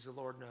Lord sees, the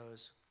Lord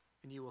knows,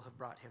 and you will have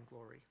brought him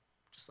glory,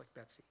 just like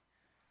Betsy.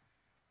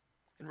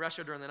 In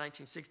Russia during the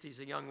 1960s,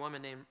 a young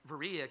woman named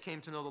Varia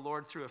came to know the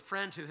Lord through a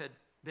friend who had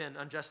been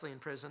unjustly in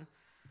prison.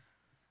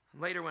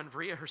 And later, when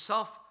Varia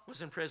herself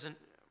was in prison,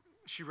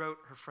 she wrote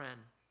her friend,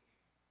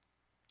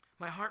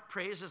 "My heart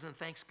praises and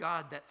thanks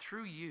God that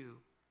through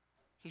you,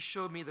 he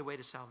showed me the way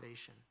to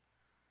salvation.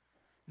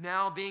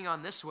 Now, being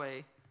on this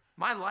way,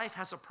 my life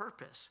has a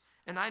purpose,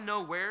 and I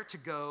know where to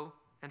go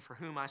and for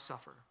whom I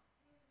suffer."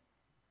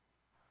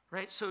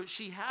 Right? So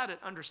she had an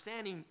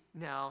understanding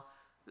now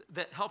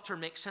that helped her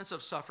make sense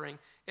of suffering,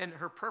 and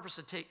her purpose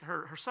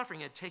her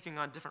suffering had taken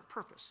on different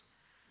purpose.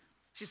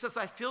 She says,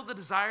 "I feel the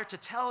desire to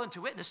tell and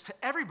to witness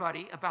to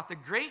everybody about the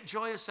great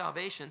joy of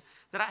salvation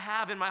that I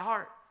have in my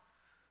heart.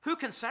 Who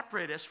can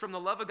separate us from the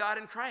love of God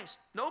in Christ?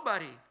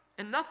 Nobody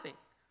and nothing,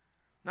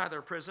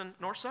 neither prison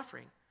nor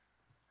suffering.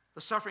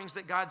 The sufferings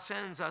that God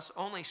sends us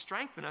only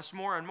strengthen us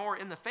more and more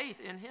in the faith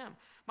in him.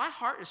 My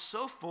heart is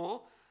so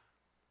full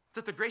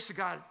that the grace of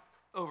God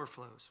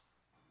overflows.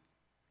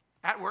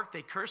 At work,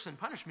 they curse and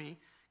punish me,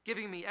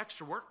 giving me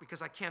extra work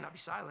because I cannot be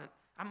silent.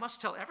 I must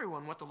tell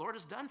everyone what the Lord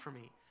has done for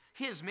me.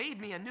 He has made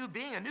me a new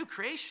being, a new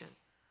creation.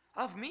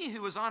 Of me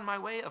who was on my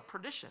way of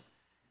perdition.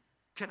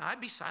 Can I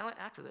be silent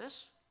after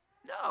this?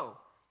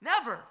 No,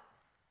 never.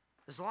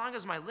 As long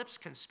as my lips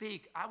can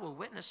speak, I will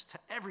witness to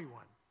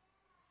everyone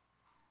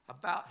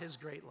about his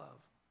great love."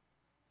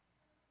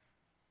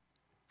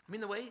 I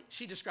mean, the way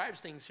she describes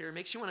things here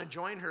makes you want to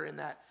join her in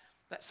that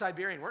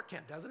Siberian work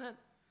camp, doesn't it?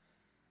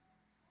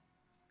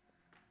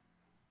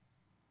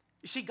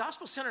 You see,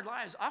 gospel-centered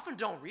lives often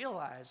don't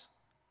realize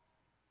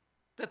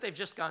that they've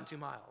just gone 2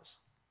 miles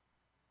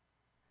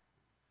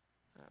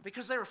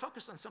because they were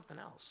focused on something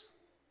else.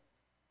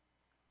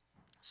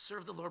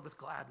 Serve the Lord with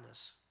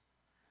gladness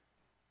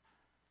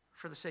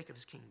for the sake of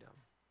his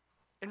kingdom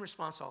in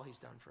response to all he's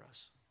done for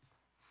us.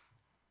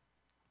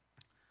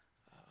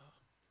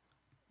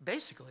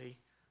 Basically,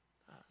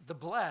 the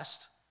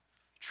blessed,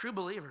 true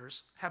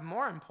believers have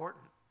more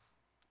important,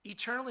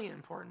 eternally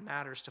important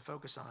matters to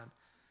focus on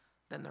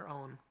than their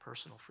own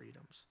personal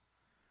freedoms.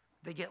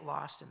 They get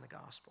lost in the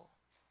gospel.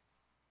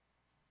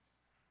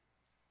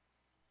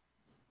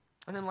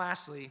 And then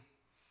lastly,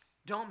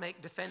 don't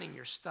make defending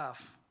your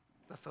stuff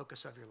the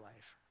focus of your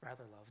life.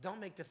 Rather, love. Don't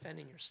make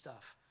defending your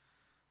stuff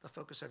the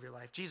focus of your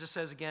life. Jesus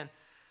says again,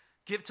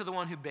 "Give to the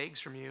one who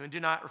begs from you, and do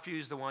not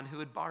refuse the one who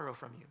would borrow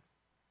from you."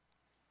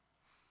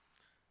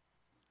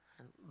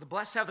 And the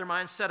blessed have their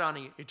minds set on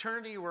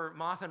eternity where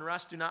moth and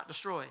rust do not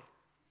destroy.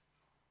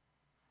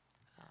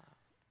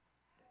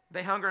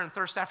 They hunger and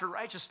thirst after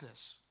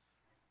righteousness.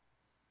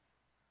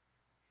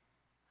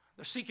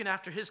 They're seeking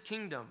after his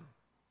kingdom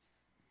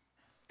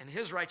and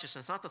his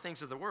righteousness, not the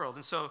things of the world.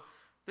 And so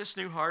this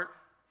new heart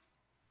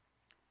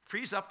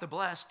frees up the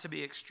blessed to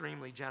be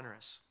extremely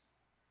generous.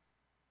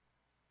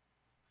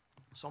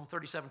 Psalm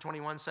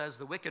 37:21 says,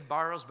 "The wicked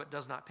borrows but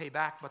does not pay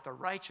back, but the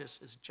righteous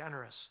is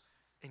generous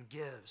and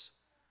gives.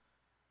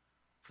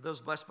 For those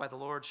blessed by the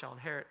Lord shall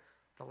inherit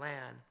the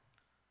land,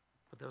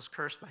 but those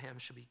cursed by him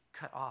shall be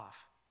cut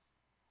off."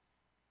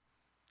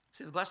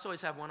 See, the blessed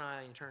always have one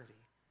eye on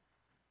eternity.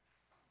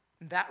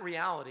 That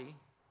reality,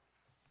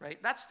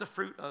 right, that's the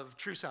fruit of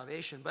true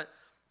salvation, but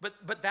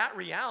that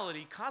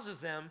reality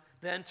causes them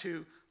then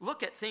to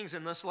look at things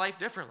in this life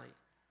differently.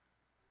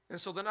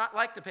 And so they're not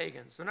like the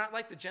pagans. They're not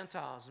like the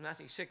Gentiles.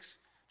 Matthew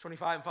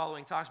 6:25 and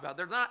following talks about.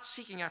 They're not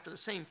seeking after the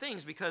same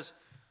things because,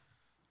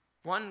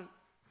 one,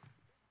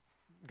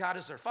 God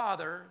is their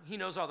Father. He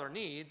knows all their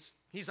needs.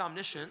 He's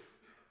omniscient.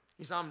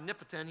 He's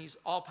omnipotent. He's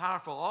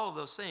all-powerful, all of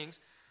those things.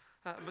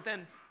 But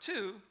then,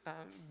 two,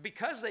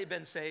 because they've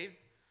been saved,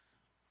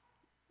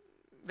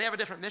 they have a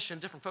different mission,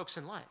 different focus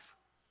in life.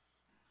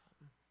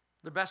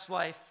 Their best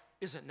life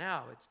isn't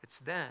now, it's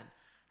then.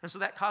 And so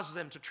that causes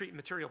them to treat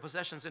material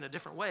possessions in a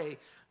different way.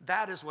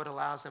 That is what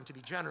allows them to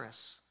be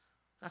generous.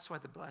 That's why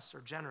the blessed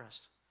are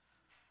generous.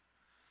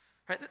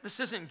 Right?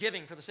 This isn't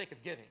giving for the sake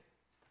of giving.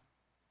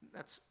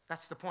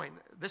 That's the point.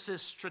 This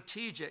is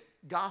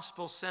strategic,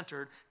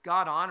 gospel-centered,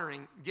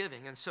 God-honoring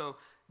giving. And so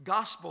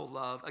gospel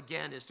love,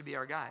 again, is to be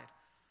our guide.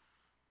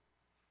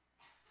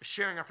 If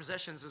sharing our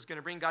possessions is going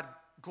to bring God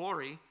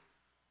glory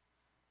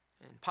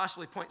and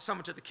possibly point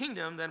someone to the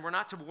kingdom, then we're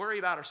not to worry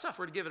about our stuff.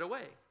 We're to give it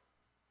away.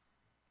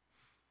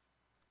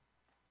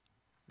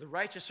 The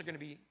righteous are going to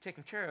be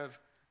taken care of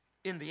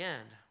in the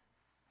end.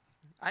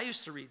 I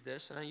used to read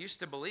this, and I used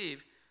to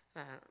believe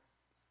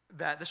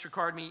that this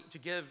required me to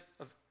give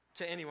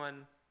to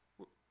anyone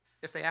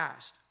if they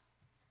asked.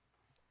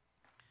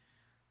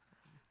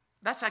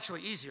 That's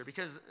actually easier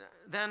because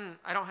then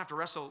I don't have to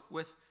wrestle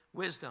with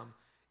wisdom,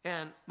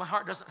 and my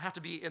heart doesn't have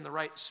to be in the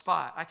right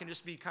spot. I can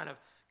just be kind of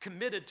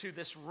committed to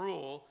this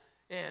rule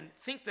and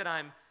think that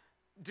I'm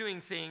doing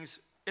things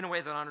in a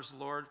way that honors the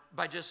Lord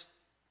by just,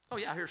 oh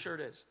yeah, here, sure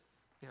it is.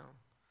 You know.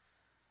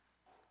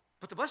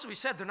 But the blessed, we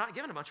said, they're not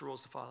given a bunch of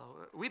rules to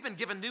follow. We've been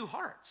given new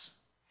hearts,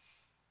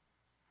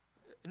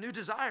 new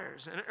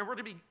desires, and we're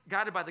to be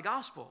guided by the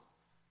gospel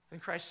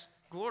and Christ's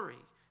glory.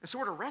 And so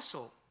we're to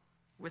wrestle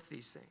with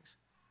these things.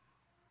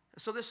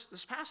 And so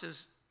this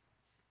passage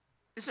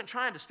isn't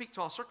trying to speak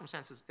to all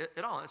circumstances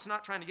at all. It's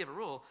not trying to give a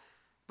rule,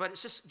 but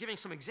it's just giving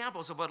some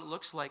examples of what it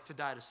looks like to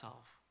die to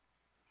self,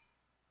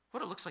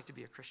 what it looks like to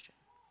be a Christian.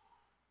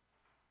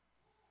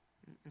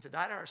 And to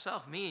die to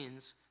ourselves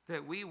means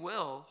that we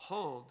will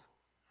hold,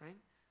 right?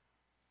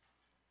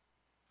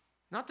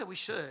 Not that we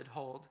should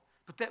hold,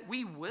 but that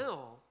we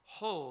will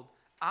hold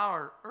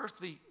our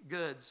earthly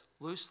goods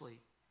loosely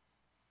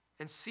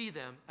and see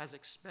them as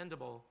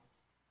expendable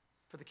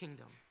for the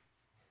kingdom.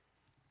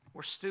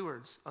 We're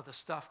stewards of the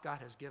stuff God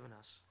has given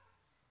us.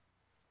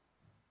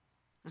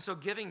 And so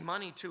giving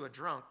money to a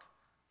drunk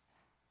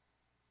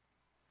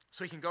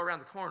so he can go around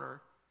the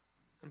corner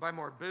and buy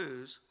more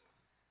booze,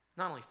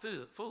 not only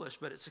foolish,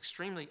 but it's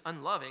extremely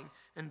unloving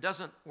and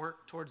doesn't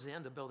work towards the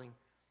end of building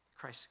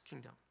Christ's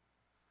kingdom.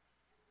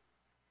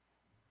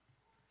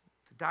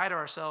 To die to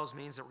ourselves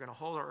means that we're going to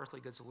hold our earthly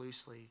goods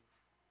loosely,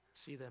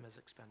 see them as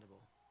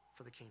expendable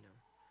for the kingdom.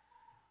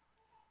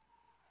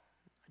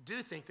 I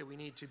do think that we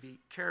need to be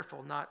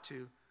careful not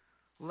to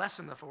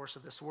lessen the force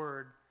of this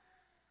word.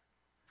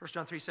 1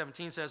 John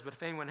 3:17 says, "But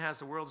if anyone has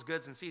the world's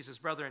goods and sees his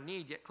brother in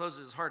need, yet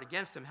closes his heart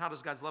against him, how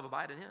does God's love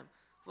abide in him?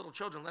 Little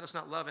children, let us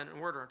not love in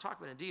word or in talk,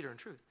 but in deed or in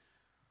truth."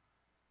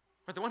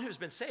 But the one who's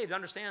been saved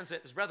understands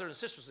that his brothers and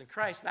sisters in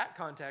Christ, that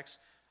context,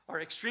 are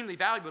extremely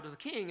valuable to the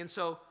king, and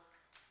so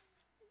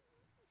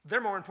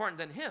they're more important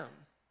than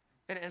him.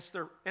 And it's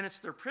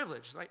their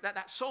privilege. Like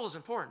that soul is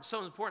important.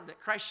 So important that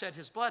Christ shed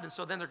his blood, and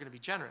so then they're going to be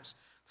generous.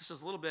 This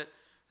is a little bit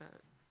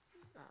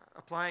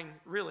applying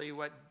really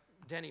what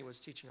Denny was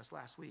teaching us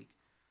last week.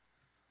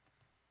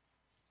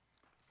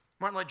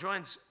 Martin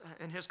Lloyd-Jones,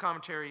 in his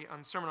commentary on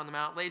the Sermon on the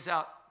Mount, lays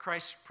out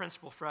Christ's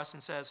principle for us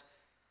and says,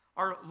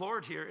 our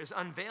Lord here is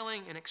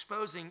unveiling and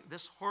exposing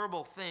this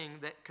horrible thing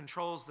that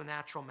controls the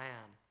natural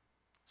man,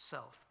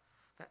 self.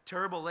 That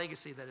terrible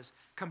legacy that has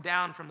come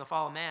down from the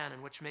fall of man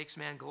and which makes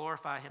man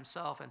glorify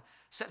himself and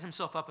set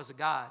himself up as a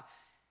god.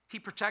 He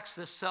protects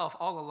this self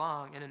all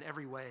along and in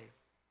every way.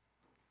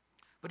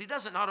 But he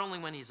does it not only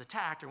when he's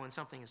attacked or when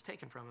something is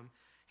taken from him,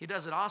 he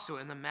does it also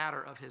in the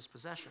matter of his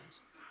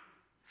possessions.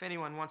 If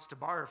anyone wants to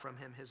borrow from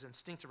him, his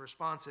instinctive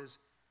response is,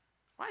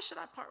 why should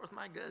I part with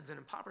my goods and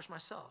impoverish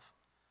myself?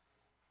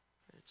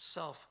 It's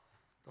self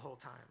the whole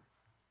time.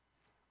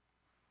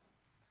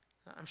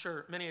 I'm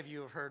sure many of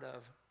you have heard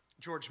of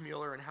George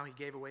Mueller and how he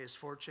gave away his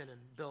fortune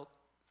and built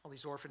all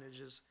these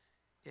orphanages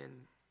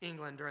in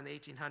England during the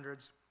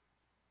 1800s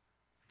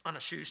on a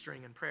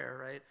shoestring and prayer,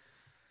 right?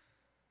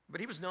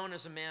 But he was known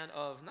as a man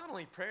of not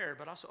only prayer,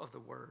 but also of the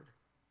word.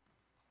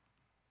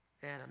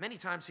 And many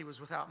times he was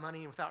without money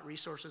and without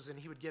resources, and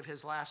he would give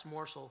his last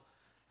morsel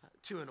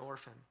to an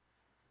orphan.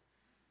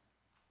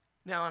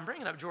 Now, I'm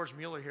bringing up George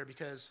Mueller here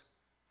because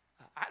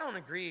I don't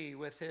agree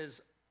with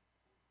his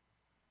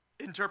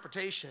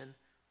interpretation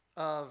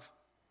of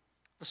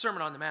the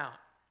Sermon on the Mount,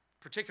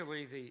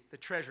 particularly the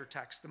treasure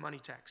text, the money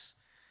text.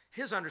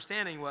 His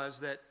understanding was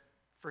that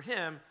for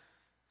him,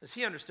 as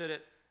he understood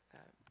it,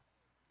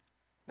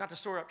 not to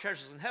store up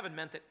treasures in heaven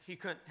meant that he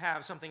couldn't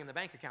have something in the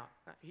bank account.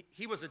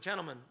 He was a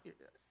gentleman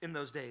in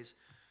those days,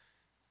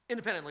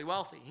 independently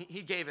wealthy.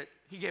 He gave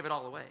it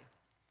all away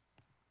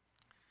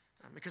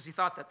because he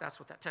thought that that's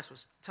what that text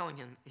was telling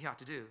him he ought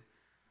to do.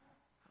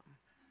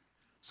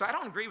 So I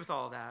don't agree with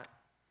all of that,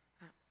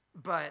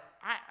 but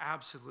I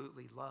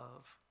absolutely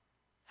love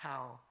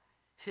how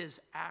his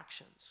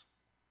actions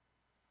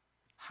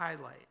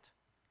highlight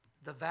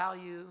the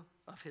value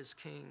of his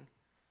king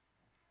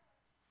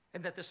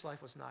and that this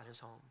life was not his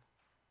home.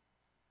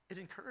 It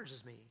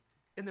encourages me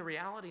in the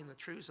reality and the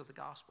truths of the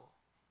gospel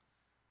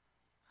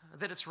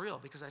that it's real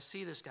because I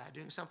see this guy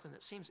doing something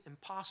that seems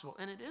impossible,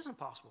 and it is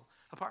impossible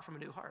apart from a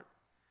new heart.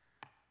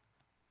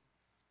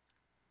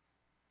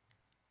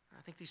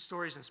 I think these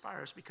stories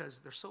inspire us because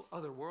they're so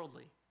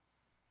otherworldly,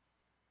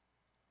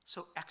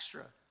 so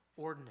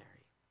extraordinary.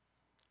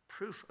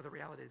 Proof of the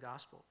reality of the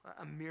gospel,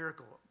 a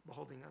miracle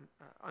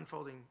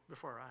unfolding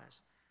before our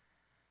eyes.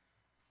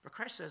 But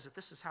Christ says that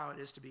this is how it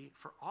is to be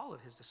for all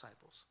of his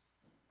disciples,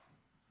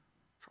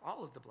 for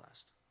all of the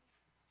blessed.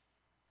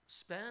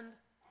 Spend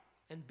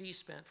and be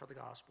spent for the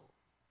gospel.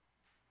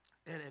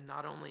 And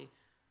not only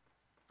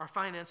our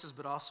finances,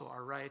 but also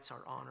our rights,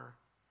 our honor,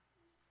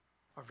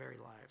 our very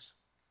lives.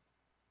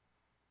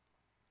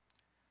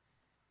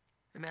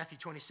 In Matthew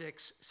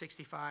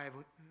 26:65,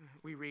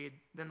 we read,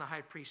 "Then the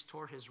high priest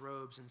tore his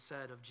robes and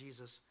said of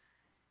Jesus,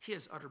 'He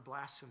has uttered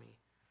blasphemy.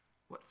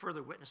 What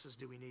further witnesses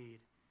do we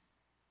need?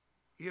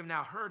 You have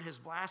now heard his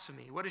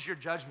blasphemy. What is your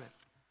judgment?'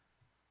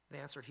 They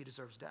answered, 'He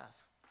deserves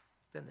death.'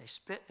 Then they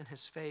spit in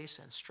his face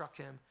and struck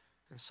him,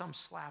 and some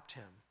slapped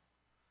him,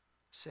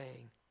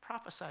 saying,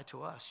 'Prophesy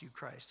to us, you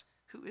Christ.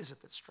 Who is it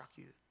that struck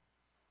you?'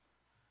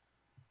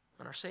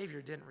 And our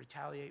Savior didn't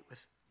retaliate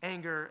with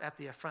anger at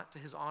the affront to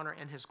his honor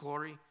and his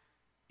glory,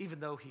 even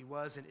though he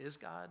was and is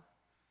God.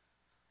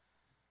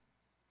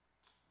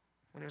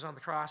 When he was on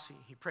the cross,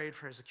 he prayed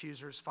for his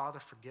accusers,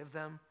 'Father, forgive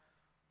them,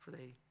 for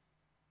they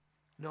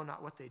know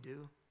not what they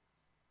do.'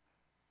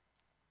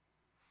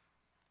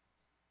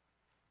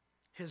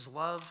 His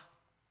love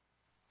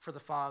for the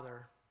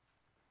Father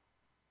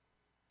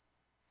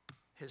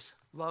his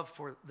love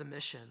for the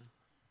mission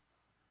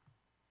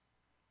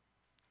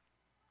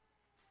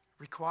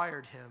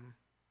required him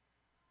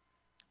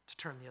to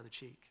turn the other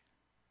cheek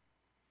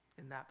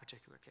in that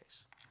particular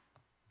case.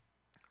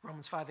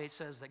 Romans 5:8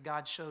 says that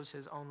God shows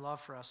his own love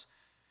for us,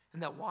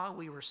 and that while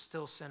we were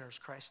still sinners,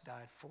 Christ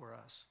died for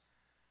us.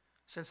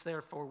 Since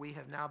therefore we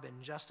have now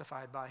been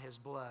justified by his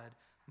blood,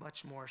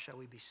 much more shall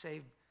we be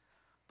saved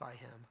by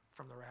him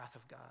from the wrath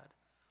of God.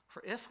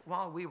 For if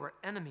while we were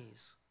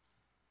enemies,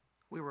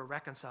 we were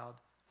reconciled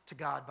to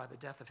God by the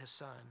death of his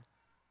Son,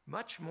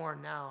 much more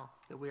now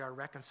that we are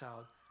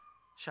reconciled,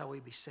 shall we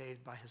be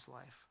saved by his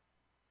life.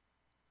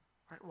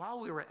 Right? While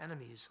we were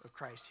enemies of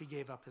Christ, he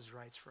gave up his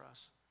rights for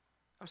us.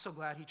 I'm so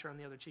glad he turned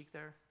the other cheek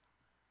there.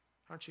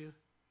 Aren't you?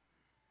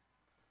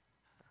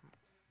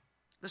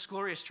 This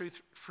glorious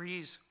truth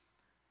frees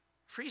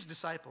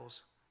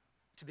disciples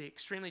to be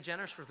extremely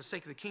generous for the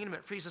sake of the kingdom.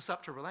 It frees us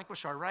up to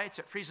relinquish our rights.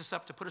 It frees us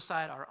up to put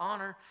aside our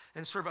honor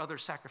and serve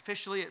others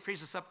sacrificially. It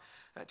frees us up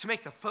to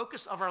make the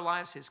focus of our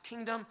lives his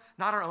kingdom,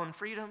 not our own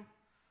freedom.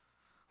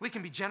 We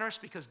can be generous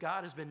because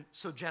God has been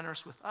so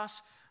generous with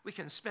us. We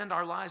can spend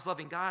our lives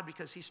loving God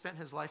because he spent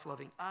his life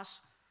loving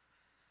us.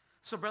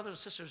 So brothers and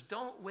sisters,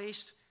 don't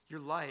waste your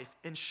life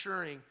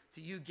ensuring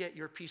that you get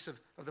your piece of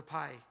the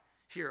pie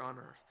here on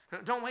earth.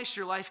 Don't waste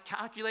your life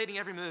calculating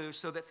every move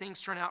so that things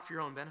turn out for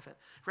your own benefit.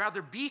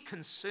 Rather, be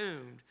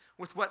consumed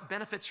with what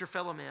benefits your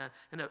fellow man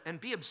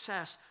and be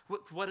obsessed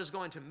with what is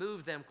going to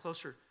move them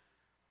closer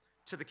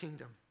to the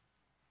kingdom.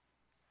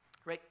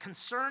 Right?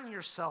 Concern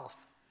yourself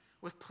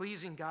with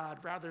pleasing God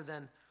rather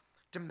than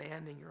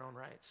demanding your own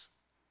rights.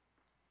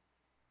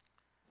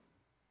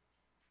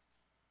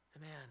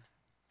 Amen.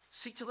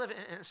 Seek to live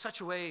in such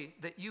a way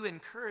that you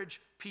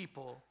encourage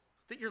people,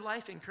 that your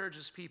life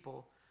encourages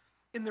people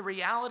in the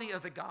reality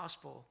of the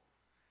gospel,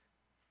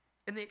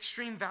 in the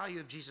extreme value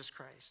of Jesus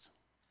Christ.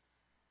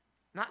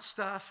 Not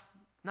stuff,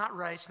 not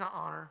rights, not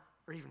honor,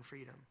 or even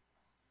freedom.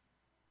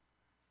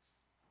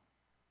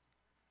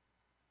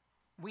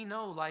 We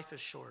know life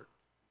is short.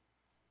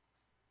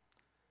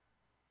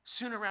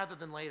 Sooner rather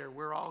than later,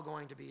 we're all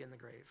going to be in the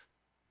grave.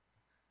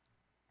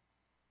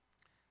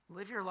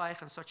 Live your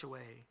life in such a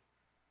way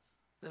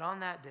that on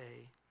that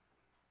day,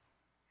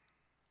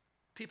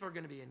 people are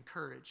going to be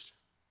encouraged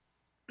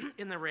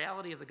in the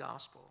reality of the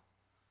gospel,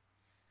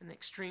 in the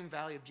extreme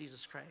value of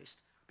Jesus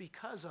Christ,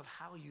 because of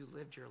how you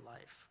lived your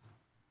life.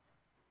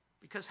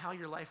 Because how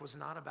your life was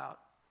not about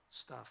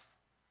stuff.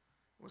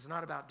 It was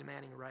not about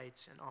demanding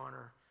rights and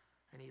honor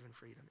and even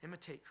freedom.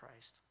 Imitate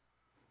Christ.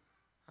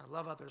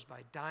 Love others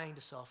by dying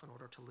to self in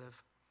order to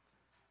live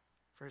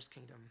for his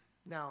kingdom.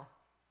 Now,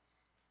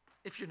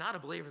 if you're not a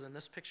believer, then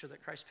this picture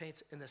that Christ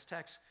paints in this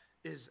text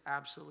is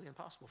absolutely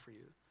impossible for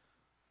you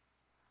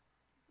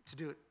to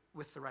do it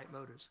with the right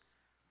motives.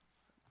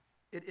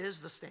 It is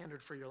the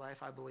standard for your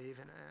life, I believe,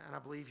 and I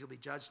believe you'll be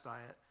judged by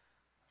it.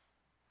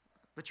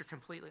 But you're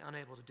completely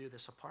unable to do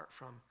this apart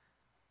from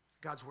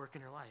God's work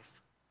in your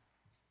life.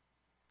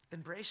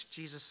 Embrace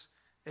Jesus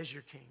as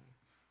your king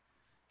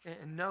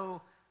and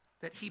know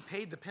that he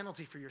paid the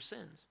penalty for your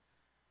sins.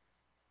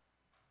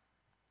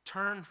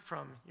 Turn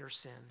from your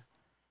sin.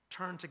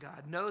 Turn to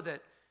God. Know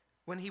that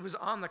when he was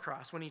on the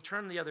cross, when he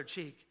turned the other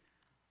cheek,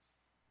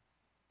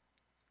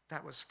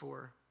 that was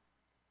for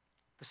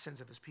the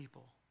sins of his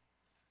people.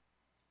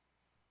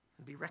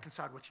 And be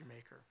reconciled with your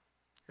Maker.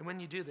 And when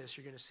you do this,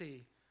 you're going to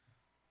see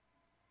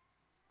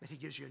that he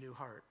gives you a new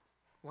heart,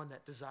 one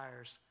that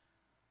desires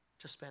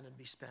to spend and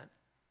be spent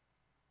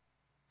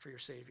for your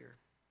Savior.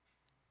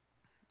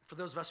 For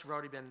those of us who have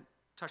already been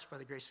touched by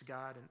the grace of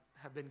God and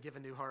have been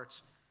given new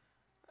hearts,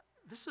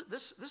 this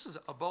is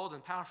a bold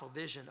and powerful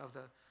vision of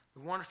the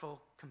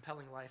wonderful,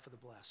 compelling life of the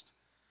blessed.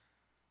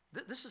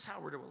 This is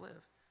how we're to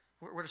live.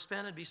 We're to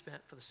spend and be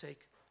spent for the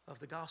sake of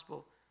the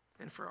gospel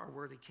and for our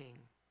worthy King.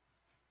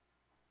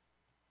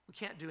 We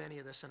can't do any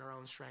of this in our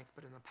own strength,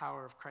 but in the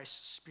power of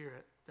Christ's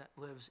Spirit that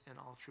lives in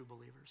all true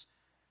believers.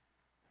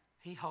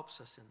 He helps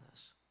us in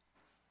this.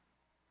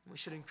 We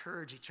should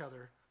encourage each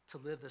other to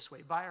live this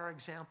way by our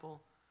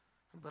example,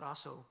 but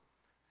also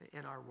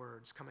in our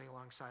words, coming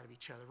alongside of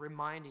each other,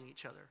 reminding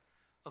each other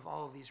of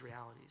all of these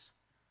realities.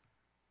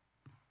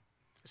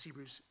 As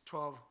Hebrews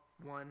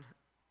 12:1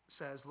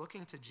 says,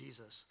 looking to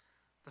Jesus,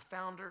 the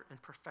founder and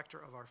perfecter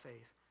of our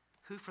faith,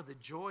 who for the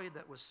joy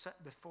that was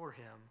set before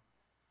him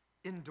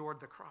endured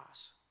the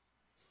cross.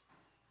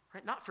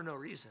 Right? Not for no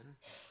reason,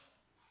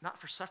 not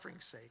for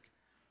suffering's sake,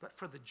 but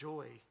for the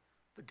joy,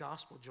 the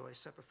gospel joy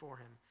set before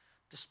him,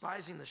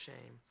 despising the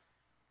shame,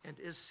 and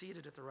is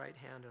seated at the right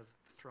hand of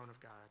the throne of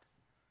God.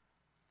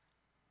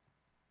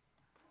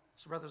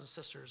 So brothers and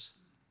sisters,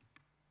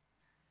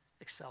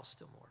 excel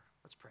still more.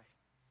 Let's pray.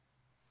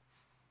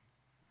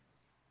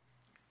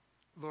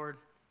 Lord,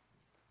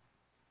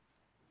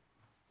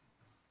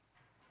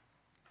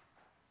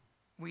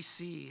 we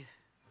see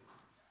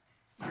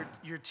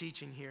your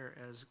teaching here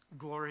as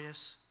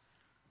glorious.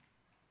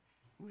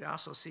 We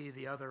also see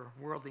the other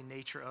worldly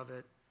nature of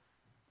it.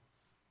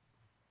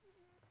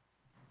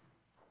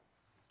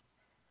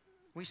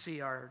 We see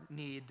our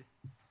need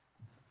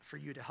for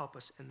you to help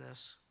us in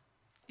this.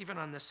 Even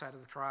on this side of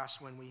the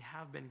cross, when we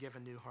have been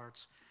given new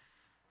hearts,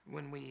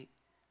 when we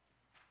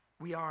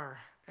are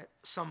at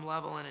some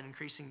level and an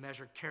increasing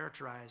measure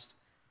characterized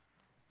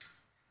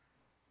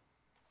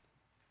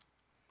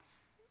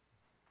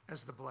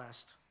as the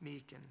blessed,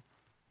 meek and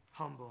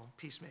humble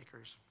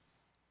peacemakers.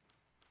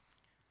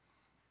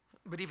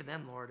 But even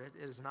then, Lord, it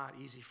is not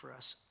easy for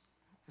us.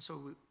 And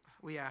so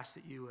we ask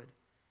that you would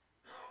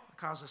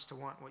cause us to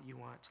want what you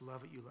want, to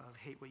love what you love,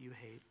 hate what you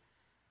hate.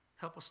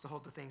 Help us to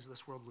hold the things of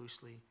this world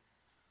loosely.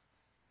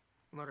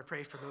 Lord, I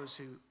pray for those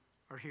who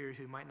are here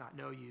who might not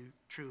know you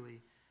truly.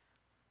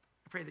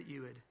 I pray that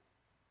you would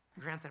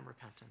grant them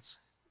repentance,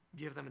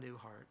 give them a new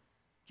heart,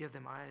 give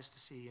them eyes to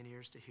see and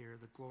ears to hear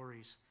the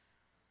glories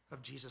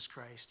of Jesus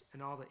Christ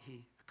and all that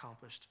he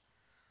accomplished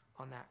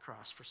on that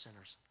cross for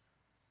sinners.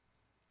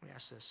 We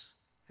ask this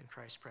in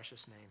Christ's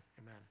precious name.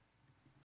 Amen.